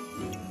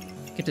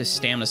 Get this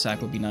stamina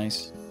sack would be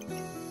nice.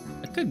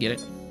 I could get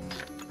it.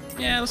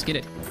 Yeah, let's get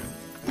it.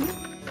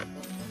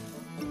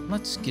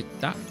 Let's get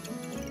that.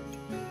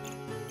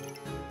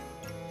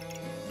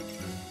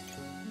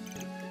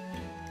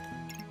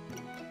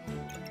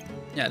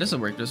 Yeah, this will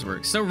work. This will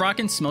work. Still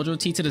rocking Smojo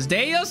T to this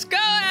day. Let's go,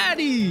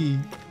 Addy!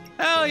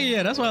 Hell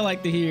yeah, that's what I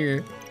like to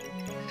hear.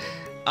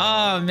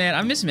 Oh man,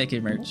 I miss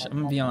making merch. I'm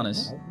gonna be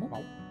honest.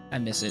 I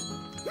miss it.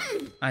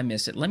 I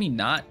miss it. Let me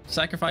not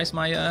sacrifice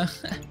my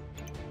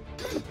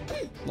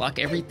lock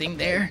everything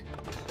there.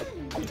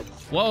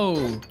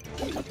 Whoa.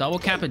 Double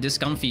cap of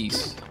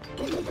discomfies.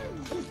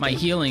 My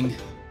healing.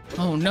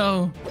 Oh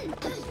no.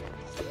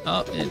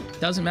 Oh, it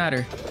doesn't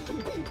matter.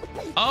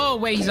 Oh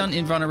wait, he's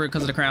invulnerable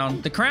because of the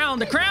crown. The crown,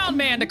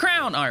 man, the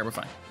crown. All right, we're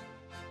fine.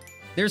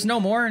 There's no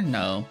more?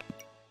 No.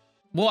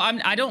 Well,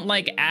 I don't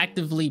like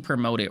actively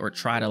promote it or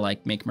try to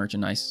like make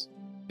merchandise,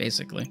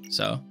 basically.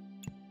 So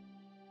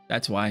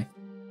that's why.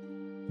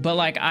 But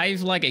like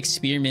I've like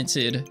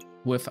experimented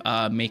with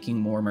making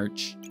more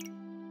merch.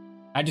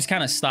 I just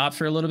kind of stopped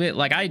for a little bit.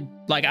 Like I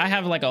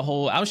have like a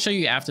whole, I'll show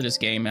you after this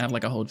game. I have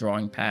like a whole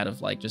drawing pad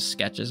of like just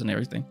sketches and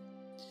everything.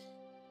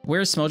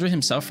 Where's Smojo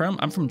himself from?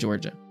 I'm from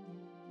Georgia.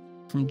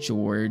 From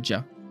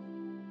Georgia.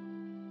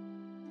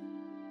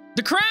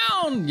 The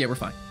crown! Yeah, we're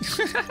fine.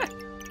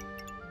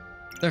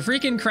 The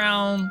freaking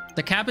crown,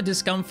 the Kappa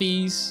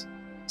Discomfies,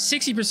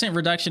 60%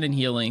 reduction in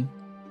healing,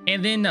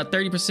 and then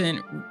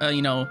 30%,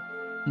 you know,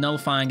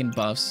 nullifying and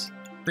buffs.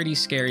 Pretty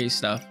scary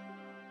stuff.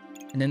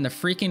 And then the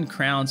freaking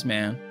crowns,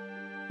 man.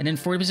 And then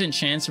 40%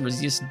 chance to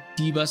resist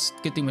debuffs.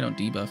 Good thing we don't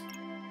debuff.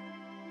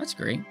 That's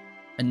great.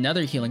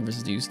 Another healing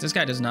reduce. This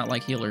guy does not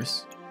like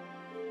healers.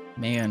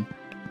 Man.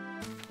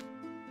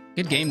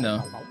 Good game,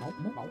 though.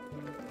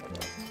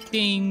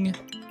 Ding.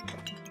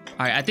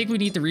 All right, I think we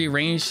need to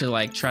rearrange to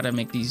like try to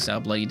make these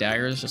bloody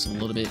daggers just a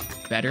little bit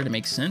better to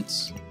make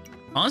sense.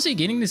 Honestly,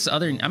 getting this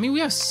other, I mean, we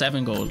have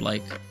 7 gold.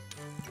 Like,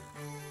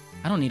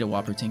 I don't need a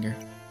Whopper Tinker.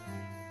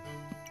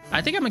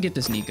 I think I'm gonna get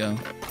this Nico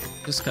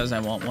just because I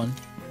want one.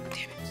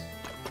 Damn it.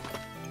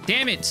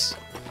 Damn it.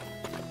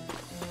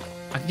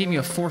 I can give me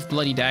a 4th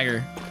bloody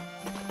dagger.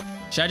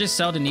 Should I just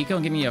sell to Nico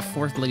and give me a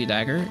 4th bloody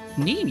dagger?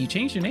 Neem, you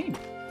changed your name.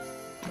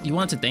 You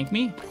want to thank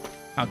me?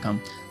 How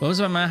come? What was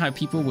my mind how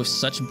people with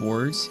such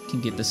boards can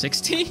get the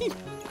 16?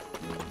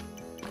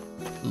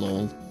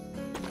 Lol.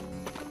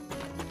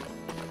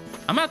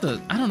 I'm about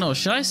to, I don't know,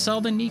 should I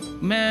sell the Nico?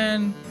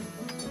 Man.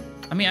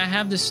 I mean, I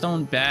have this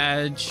stone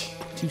badge,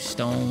 2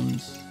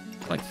 stones,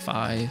 like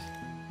 5.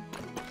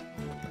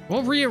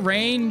 We'll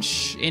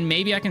rearrange and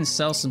maybe I can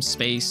sell some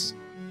space.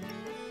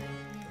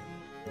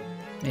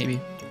 Maybe.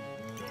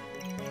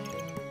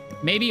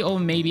 Maybe, oh,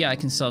 maybe I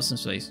can sell some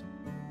space.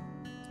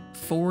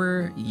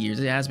 4 years.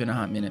 It has been a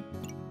hot minute.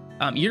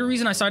 You're the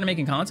reason I started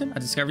making content. I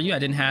discovered you. I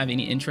didn't have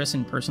any interest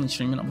in personally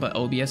streaming, but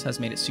OBS has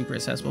made it super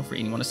accessible for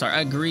anyone to start.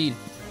 Agreed.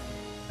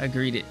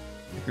 Agreed.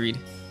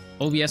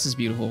 OBS is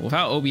beautiful.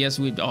 Without OBS,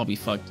 we'd all be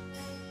fucked.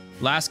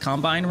 Last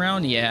combine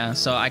round, yeah.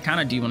 So I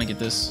kind of do want to get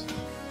this.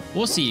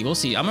 We'll see. We'll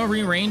see. I'm gonna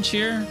rearrange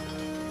here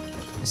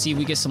and see if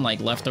we get some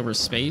like leftover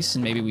space,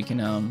 and maybe we can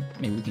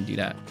do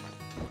that.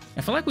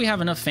 I feel like we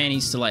have enough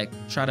fannies to like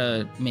try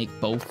to make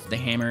both the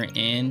hammer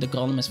and the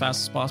golem as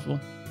fast as possible.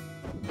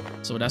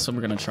 So that's what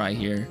we're gonna try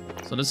here.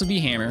 So this will be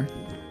hammer.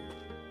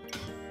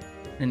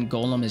 And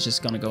golem is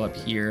just gonna go up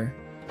here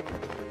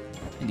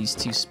in these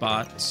 2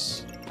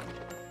 spots.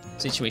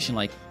 Situation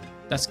like,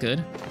 that's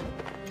good.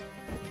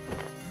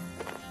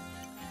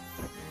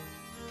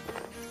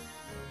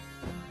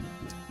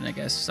 And I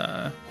guess,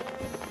 I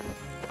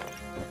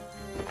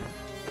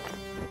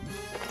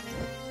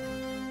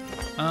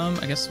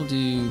guess we'll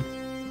do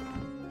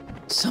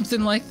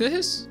something like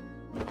this.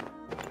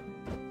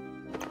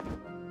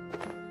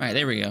 right,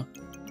 there we go.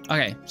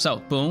 Okay, so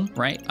boom,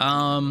 right?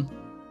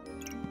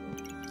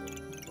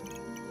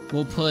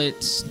 We'll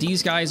put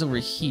these guys over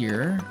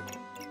here.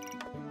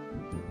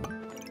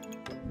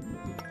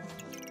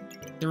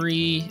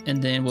 3,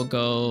 and then we'll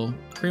go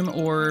prim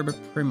orb,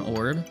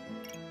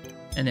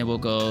 and then we'll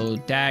go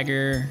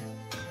dagger,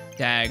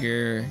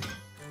 dagger,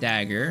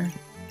 dagger.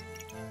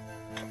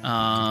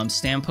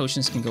 Stam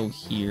potions can go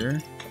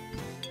here.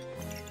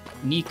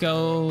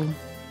 Nico,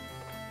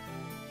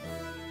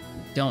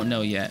 don't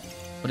know yet,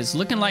 but it's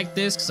looking like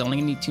this because I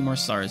only need 2 more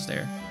stars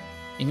there.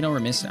 Even though we're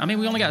missing, I mean,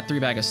 we only got 3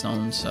 bag of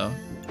stones, so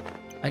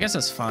I guess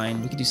that's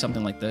fine. We could do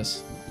something like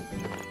this,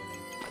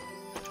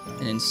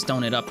 and then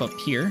stone it up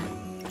here.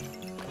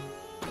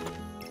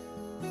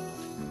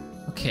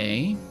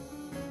 Okay.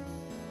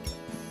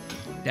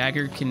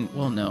 Dagger can,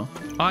 well, no.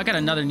 Oh, I got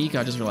another Nico.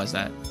 I just realized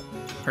that.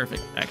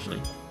 Perfect,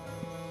 actually.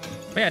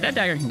 But yeah, that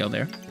dagger can go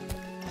there.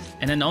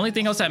 And then the only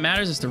thing else that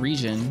matters is the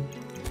region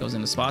goes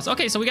into spots.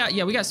 Okay, so we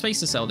got space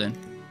to sell then.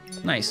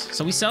 Nice.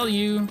 So we sell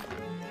you.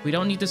 We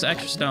don't need this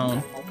extra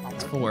stone.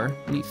 It's 4.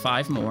 We need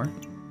 5 more.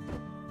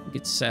 We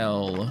could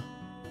sell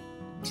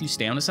 2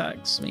 stamina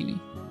sacks, maybe.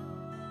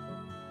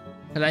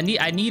 Cause I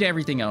need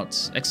everything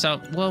else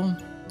except, well,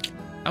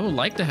 I would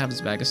like to have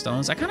this bag of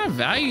stones. I kind of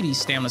value these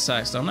stamina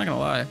sacks, though. I'm not gonna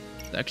lie.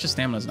 The extra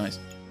stamina is nice.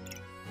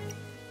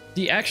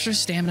 The extra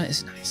stamina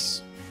is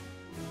nice.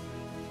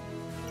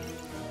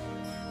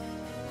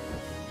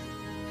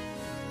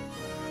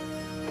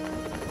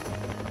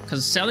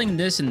 Because selling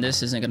this and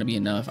this isn't going to be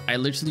enough. I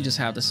literally just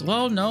have this.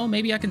 Well, no,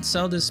 maybe I can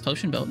sell this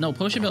potion belt. No,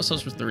 potion belt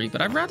sells for 3,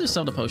 but I'd rather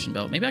sell the potion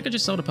belt. Maybe I could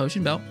just sell the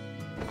potion belt.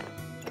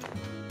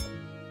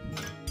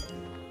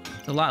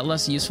 It's a lot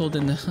less useful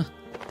than the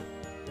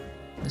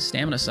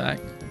stamina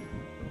sack.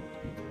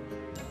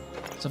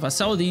 So if I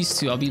sell these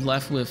 2, I'll be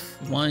left with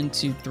 1,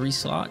 2, 3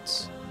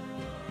 slots.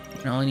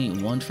 And I only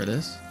need 1 for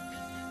this.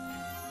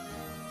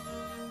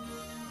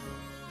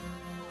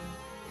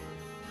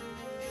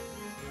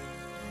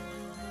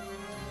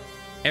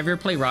 Ever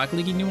play Rocket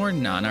League anymore?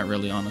 Nah, not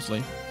really,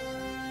 honestly.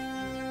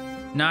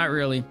 Not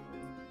really.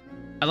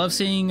 I love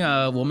seeing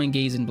woman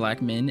gaze in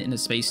black men in the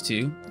space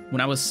too.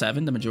 When I was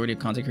 7, the majority of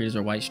content creators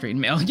are white, straight,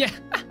 and male. Yeah.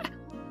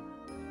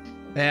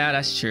 Yeah,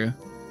 that's true.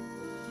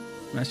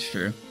 That's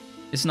true.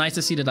 It's nice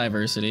to see the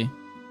diversity.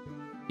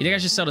 You think I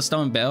should sell the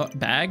stone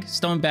bag?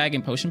 Stone bag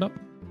and potion belt?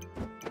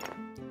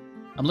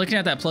 I'm looking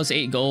at that plus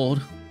 8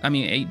 gold. I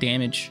mean, 8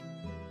 damage.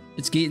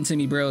 It's getting to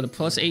me, bro. The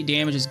plus 8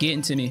 damage is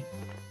getting to me.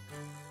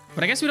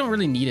 But I guess we don't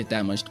really need it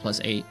that much,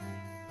 plus 8.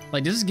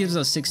 Like, this gives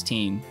us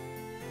 16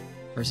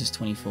 versus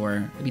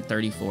 24. It'd be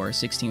 34.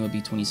 16 would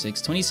be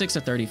 26. 26 to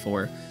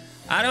 34.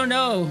 I don't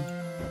know.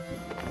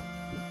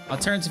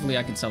 Alternatively,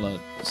 I can sell a...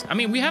 I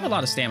mean, we have a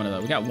lot of stamina, though.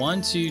 We got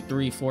 1, 2,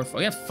 3, 4, 5.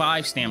 We have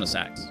 5 stamina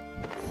sacks.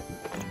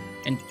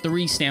 And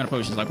 3 stamina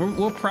potions. Like,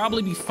 we'll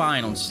probably be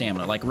fine on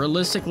stamina. Like,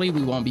 realistically,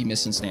 we won't be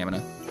missing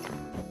stamina.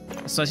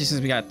 Especially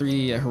since we got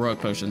 3 heroic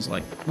potions.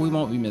 Like, we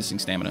won't be missing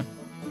stamina.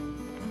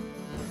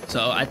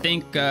 So, I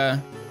think... Oh,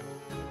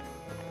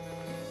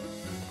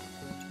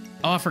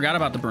 I forgot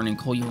about the burning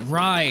coal. You're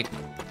right.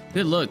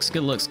 Good looks,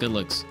 good looks, good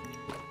looks.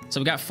 So,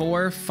 we got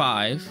 4,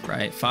 5,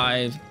 right?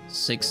 5,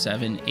 6,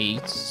 7,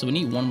 8. So, we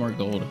need 1 more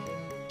gold.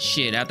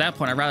 Shit, at that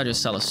point, I'd rather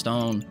just sell a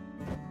stone.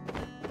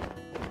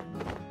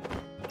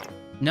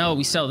 No,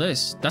 we sell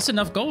this. That's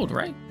enough gold,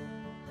 right?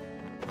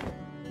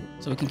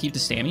 So, we can keep the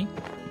stammy.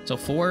 So,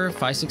 4,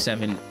 5, 6,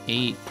 7,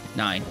 8,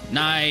 9.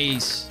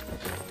 Nice.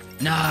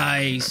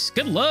 Nice.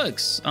 Good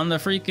looks on the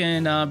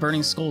freaking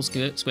burning skull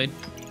squid.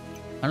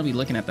 I don't be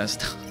looking at that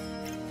stuff.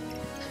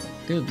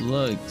 Good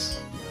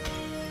looks.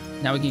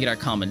 Now we can get our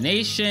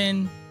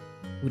combination.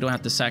 We don't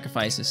have to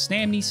sacrifice a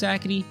stammy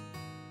sackety.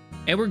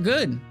 And we're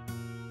good.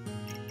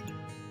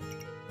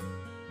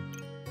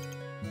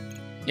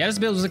 Yeah, this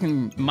build is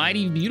looking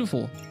mighty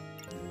beautiful.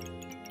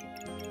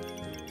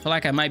 I feel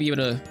like I might be able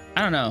to,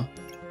 I don't know.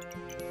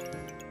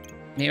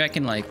 Maybe I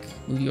can like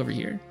move you over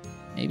here.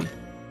 Maybe.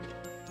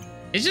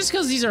 It's just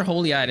because these are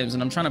holy items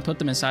and I'm trying to put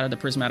them inside of the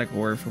prismatic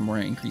orb for more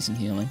increasing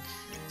healing.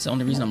 It's the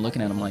only reason I'm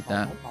looking at them like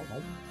that.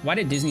 Why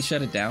did Disney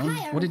shut it down?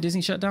 What did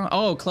Disney shut down?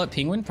 Oh, Club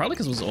Penguin? Probably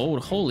because it was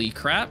old. Holy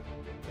crap.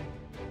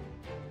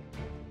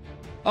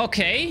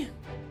 Okay.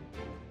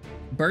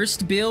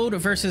 Burst build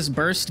versus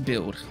burst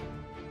build.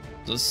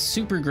 It's a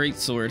super great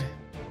sword.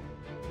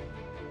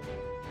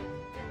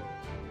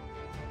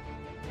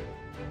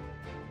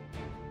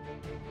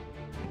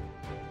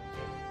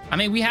 I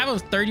mean, we have a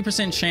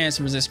 30% chance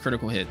to resist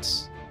critical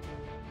hits,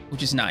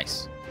 which is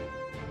nice.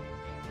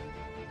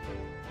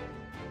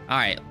 All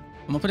right,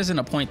 I'm gonna put this in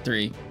a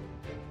 0.3.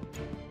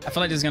 I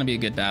feel like this is gonna be a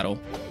good battle.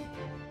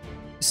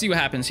 Let's see what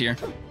happens here.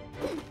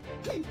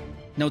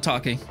 No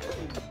talking.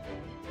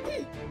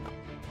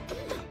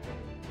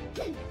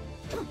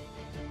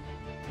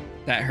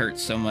 That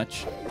hurts so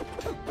much.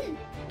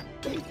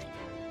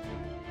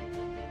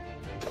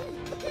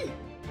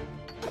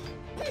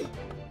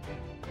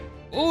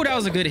 Ooh, that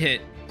was a good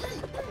hit.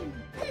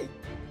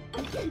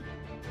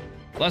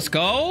 Let's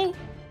go.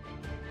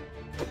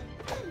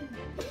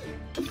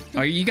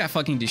 Oh, you got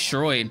fucking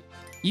destroyed.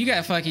 You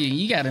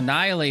got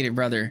annihilated,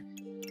 brother.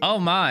 Oh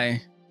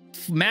my.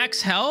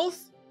 Max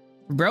health?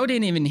 Bro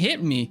didn't even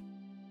hit me.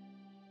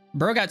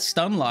 Bro got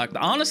stun locked.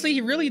 Honestly,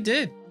 he really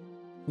did.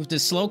 With the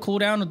slow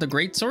cooldown with the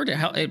great sword,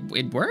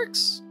 it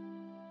works.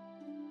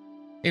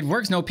 It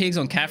works. No pigs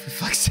on cat, for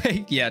fuck's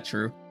sake. Yeah,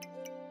 true.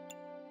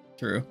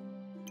 True.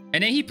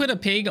 And then he put a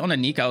pig on a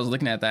Nico. I was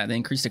looking at that. They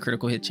increased the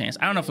critical hit chance.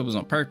 I don't know if it was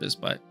on purpose,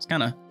 but it's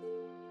kind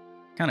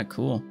of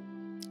cool.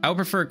 I would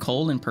prefer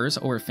Cole and Purse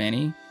or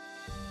Fanny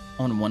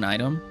on one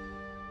item.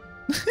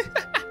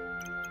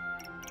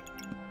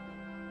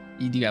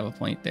 You do have a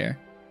point there.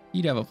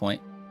 You do have a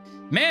point.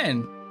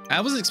 Man,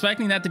 I was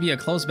expecting that to be a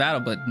close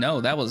battle, but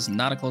no, that was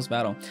not a close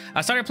battle.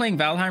 I started playing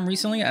Valheim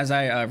recently, as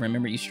I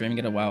remember you streaming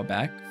it a while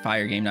back.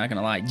 Fire game, not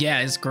gonna lie. Yeah,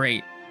 it's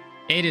great.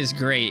 It is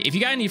great. If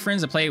you got any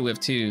friends to play it with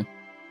too,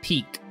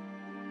 peak.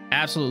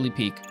 Absolutely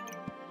peak.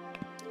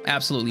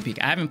 Absolutely peak.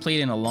 I haven't played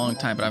it in a long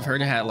time, but I've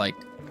heard it had like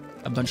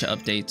a bunch of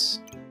updates.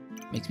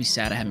 Makes me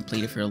sad I haven't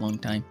played it for a long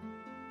time.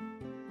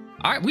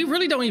 All right, we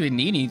really don't even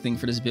need anything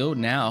for this build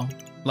now.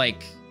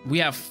 Like, we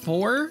have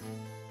 4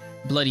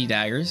 bloody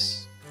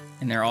daggers,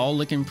 and they're all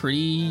looking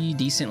pretty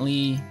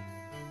decently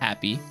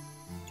happy.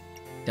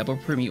 Double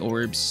Primy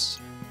Orbs,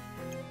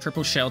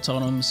 triple Shell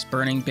Totems,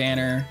 Burning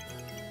Banner,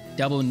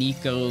 double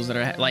Nikos that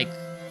are like,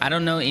 I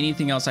don't know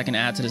anything else I can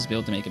add to this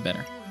build to make it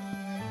better.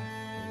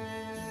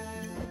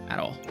 At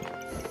all.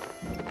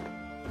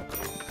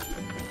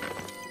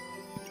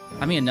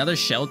 I mean, another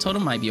Shell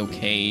Totem might be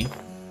okay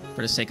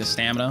for the sake of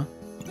stamina.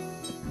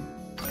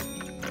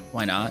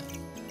 Why not?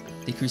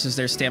 Decreases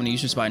their stamina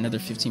users by another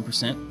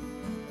 15%.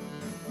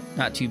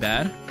 Not too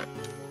bad.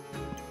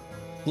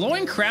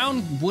 Glowing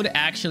Crown would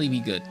actually be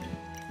good,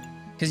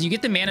 because you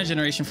get the mana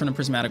generation from the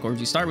Prismatic Orbs.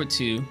 You start with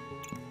 2,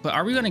 but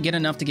are we going to get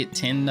enough to get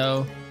 10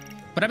 though?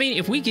 But I mean,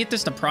 if we get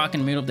this to proc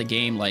in the middle of the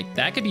game, like,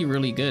 that could be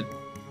really good.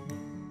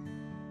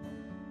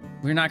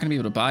 We're not going to be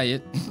able to buy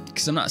it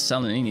because I'm not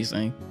selling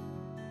anything.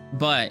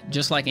 But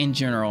just like in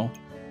general,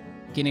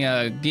 getting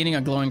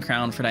a Glowing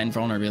Crown for that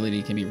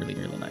invulnerability can be really,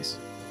 really nice.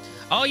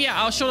 Oh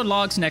yeah, I'll show the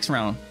logs next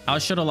round. I'll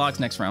show the logs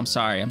next round. I'm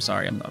sorry. I'm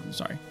sorry.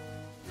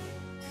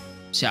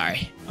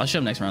 Sorry. I'll show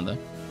them next round though.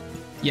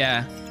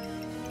 Yeah.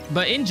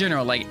 But in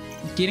general, like,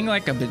 getting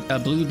like a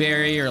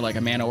blueberry or like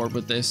a mana orb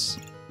with this,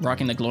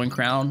 rocking the Glowing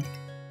Crown,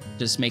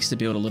 just makes the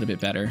build a little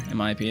bit better, in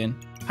my opinion.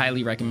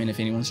 Highly recommend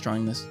if anyone's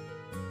trying this.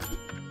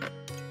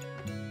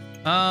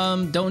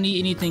 Don't need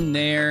anything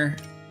there.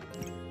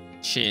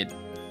 Shit.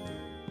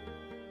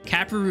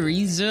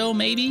 Caparizo,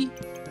 maybe?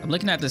 I'm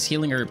looking at this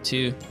healing herb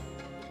too.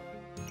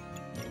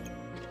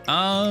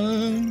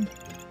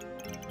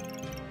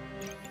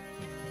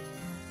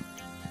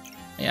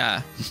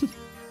 Yeah.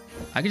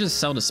 I could just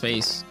sell the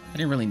space. I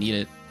didn't really need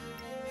it.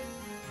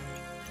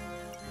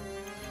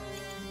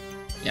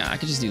 Yeah, I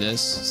could just do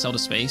this. Sell the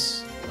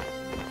space.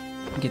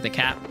 Get the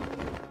cap.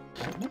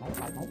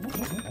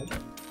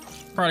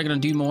 Probably gonna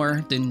do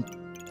more than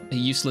a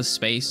useless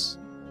space.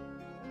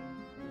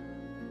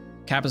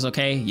 Cap is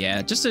okay.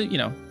 Yeah, just to, you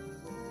know,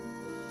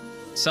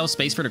 sell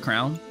space for the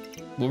crown.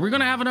 Well, we're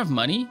gonna have enough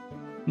money?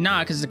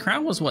 Nah, because the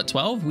crown was what,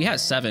 12? We had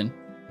 7.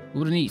 We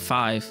would need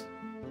 5.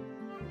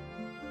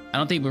 I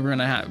don't think we were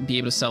gonna be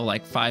able to sell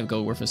like 5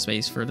 gold worth of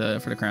space for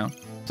the crown.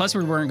 Plus,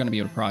 we weren't gonna be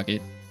able to proc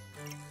it.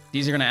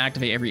 These are gonna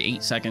activate every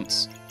 8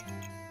 seconds.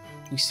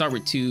 We start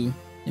with 2,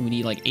 and we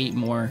need like 8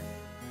 more.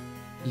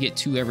 You get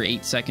 2 every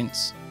 8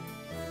 seconds.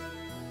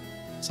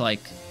 It's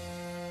like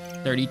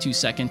 32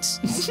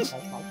 seconds.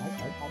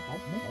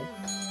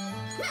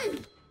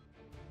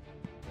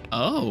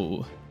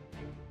 Oh.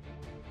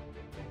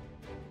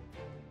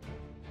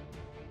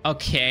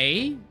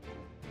 Okay.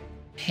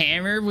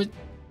 Hammer with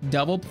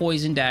double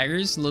poison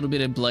daggers, a little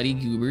bit of bloody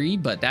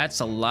goobery, but that's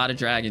a lot of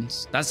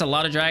dragons. That's a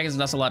lot of dragons,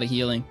 and that's a lot of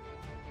healing.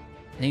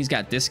 And he's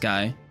got this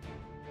guy,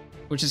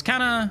 which is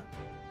kind of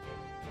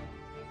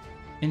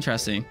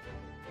interesting.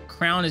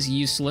 Crown is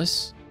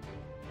useless.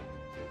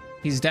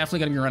 He's definitely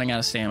going to be running out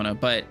of stamina,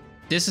 but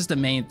this is the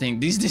main thing.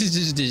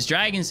 This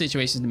dragon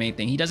situation is the main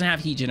thing. He doesn't have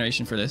heat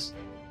generation for this,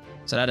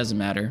 so that doesn't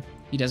matter.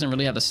 He doesn't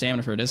really have the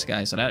stamina for this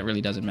guy, so that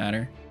really doesn't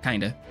matter.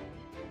 Kinda.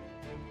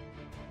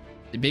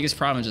 The biggest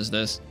problem is just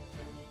this.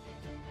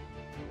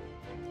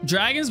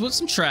 Dragons with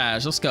some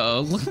trash. Let's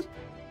go.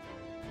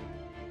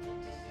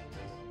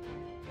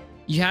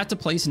 You have to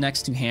place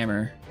next to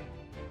hammer.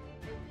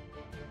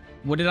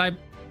 What did I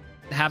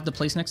have to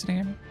place next to the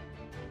hammer?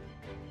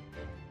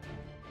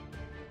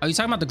 Are you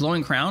talking about the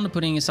glowing crown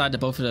putting inside the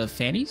both of the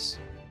fannies?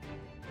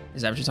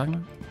 Is that what you're talking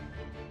about?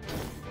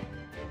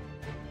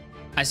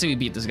 I say we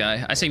beat this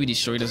guy. I say we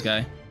destroy this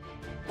guy.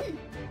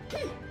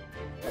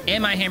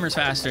 And my hammer's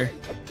faster.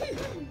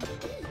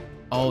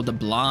 Oh, the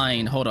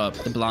blind. Hold up.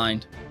 The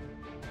blind.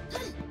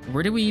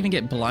 Where did we even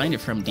get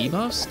blinded from?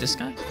 Debuffs? This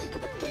guy?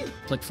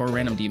 Like 4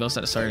 random debuffs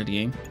at the start of the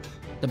game.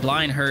 The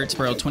blind hurts,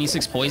 bro.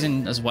 26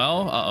 poison as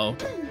well. Uh-oh.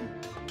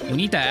 We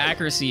need that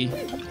accuracy.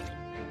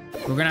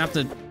 We're gonna have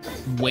to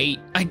wait,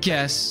 I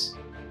guess,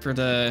 for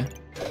the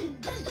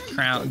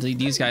crown,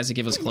 these guys to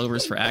give us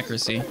clovers for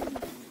accuracy.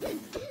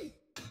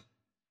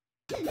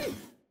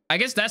 I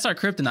guess that's our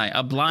kryptonite,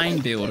 a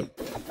blind build.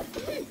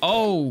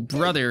 Oh,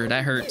 brother,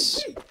 that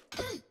hurts.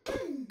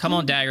 Come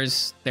on,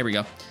 daggers. There we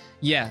go.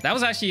 Yeah, that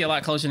was actually a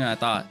lot closer than I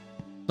thought.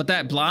 But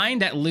that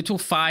blind, that little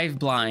 5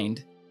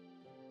 blind,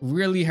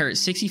 really hurt.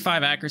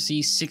 65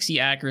 accuracy,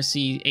 60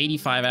 accuracy,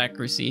 85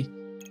 accuracy.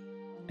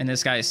 And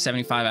this guy is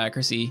 75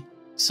 accuracy.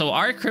 So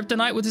our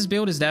kryptonite with this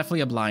build is definitely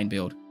a blind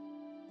build.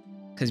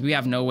 Because we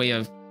have no way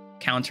of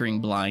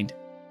countering blind.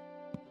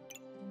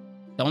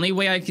 The only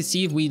way I could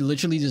see if we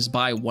literally just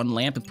buy 1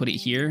 lamp and put it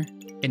here.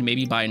 And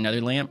maybe buy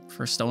another lamp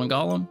for stone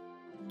golem.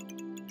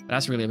 But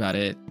that's really about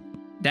it.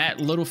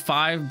 That little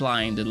 5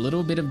 blind, a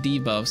little bit of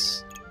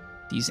debuffs.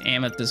 These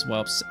amethyst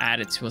whelps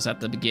added to us at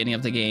the beginning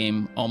of the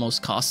game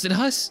almost costed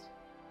us.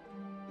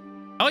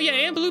 Oh yeah,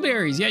 and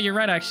blueberries. Yeah, you're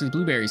right, actually,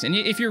 blueberries. And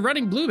if you're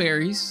running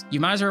blueberries, you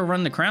might as well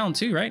run the crown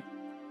too, right?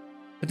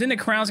 But then the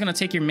crown's gonna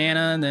take your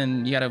mana, and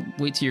then you gotta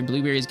wait till your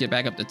blueberries get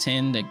back up to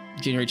 10 to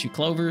generate you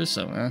clovers,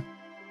 so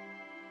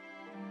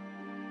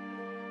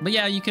But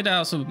yeah, you could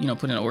also, you know,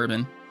 put in an orb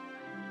in.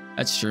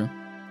 That's true.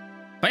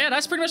 But yeah,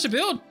 that's pretty much the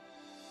build.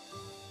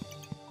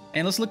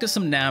 And let's look at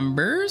some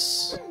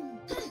numbers,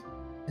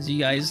 as you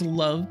guys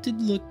love to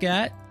look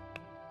at.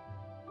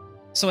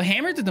 So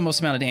Hammer did the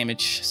most amount of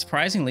damage,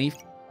 surprisingly.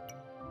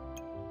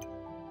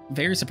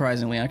 Very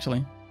surprisingly,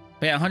 actually.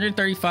 But yeah,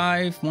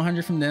 135,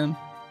 100 from them.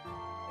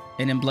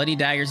 And then Bloody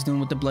Dagger's doing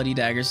what the Bloody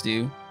Daggers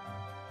do.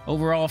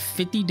 Overall,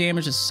 50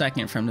 damage a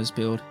second from this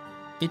build.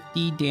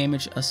 50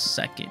 damage a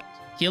second.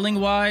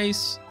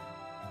 Healing-wise,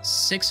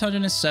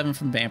 607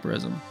 from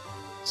Vampirism.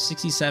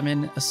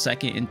 67 a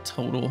second in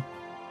total.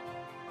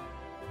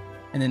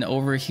 And then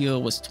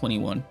overheal was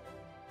 21.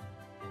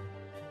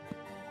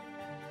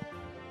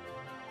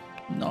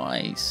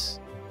 Nice.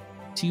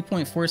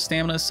 2.4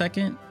 stamina a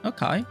second.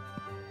 Okay.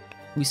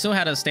 We still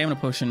had a stamina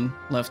potion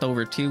left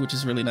over too, which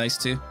is really nice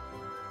too.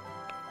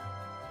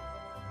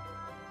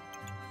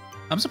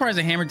 I'm surprised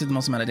the hammer did the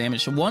most amount of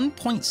damage.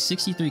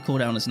 1.63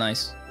 cooldown is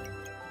nice.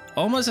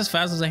 Almost as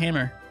fast as a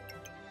hammer.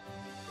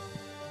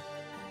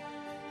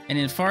 And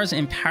as far as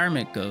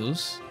empowerment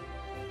goes,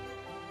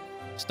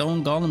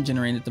 Stone Golem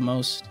generated the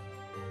most.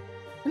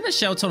 And the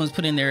Shell Totem is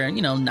put in there,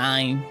 you know,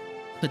 9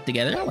 put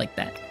together. I like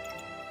that.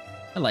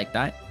 I like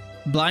that.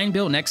 Blind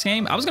build next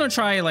game. I was going to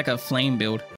try like a flame build.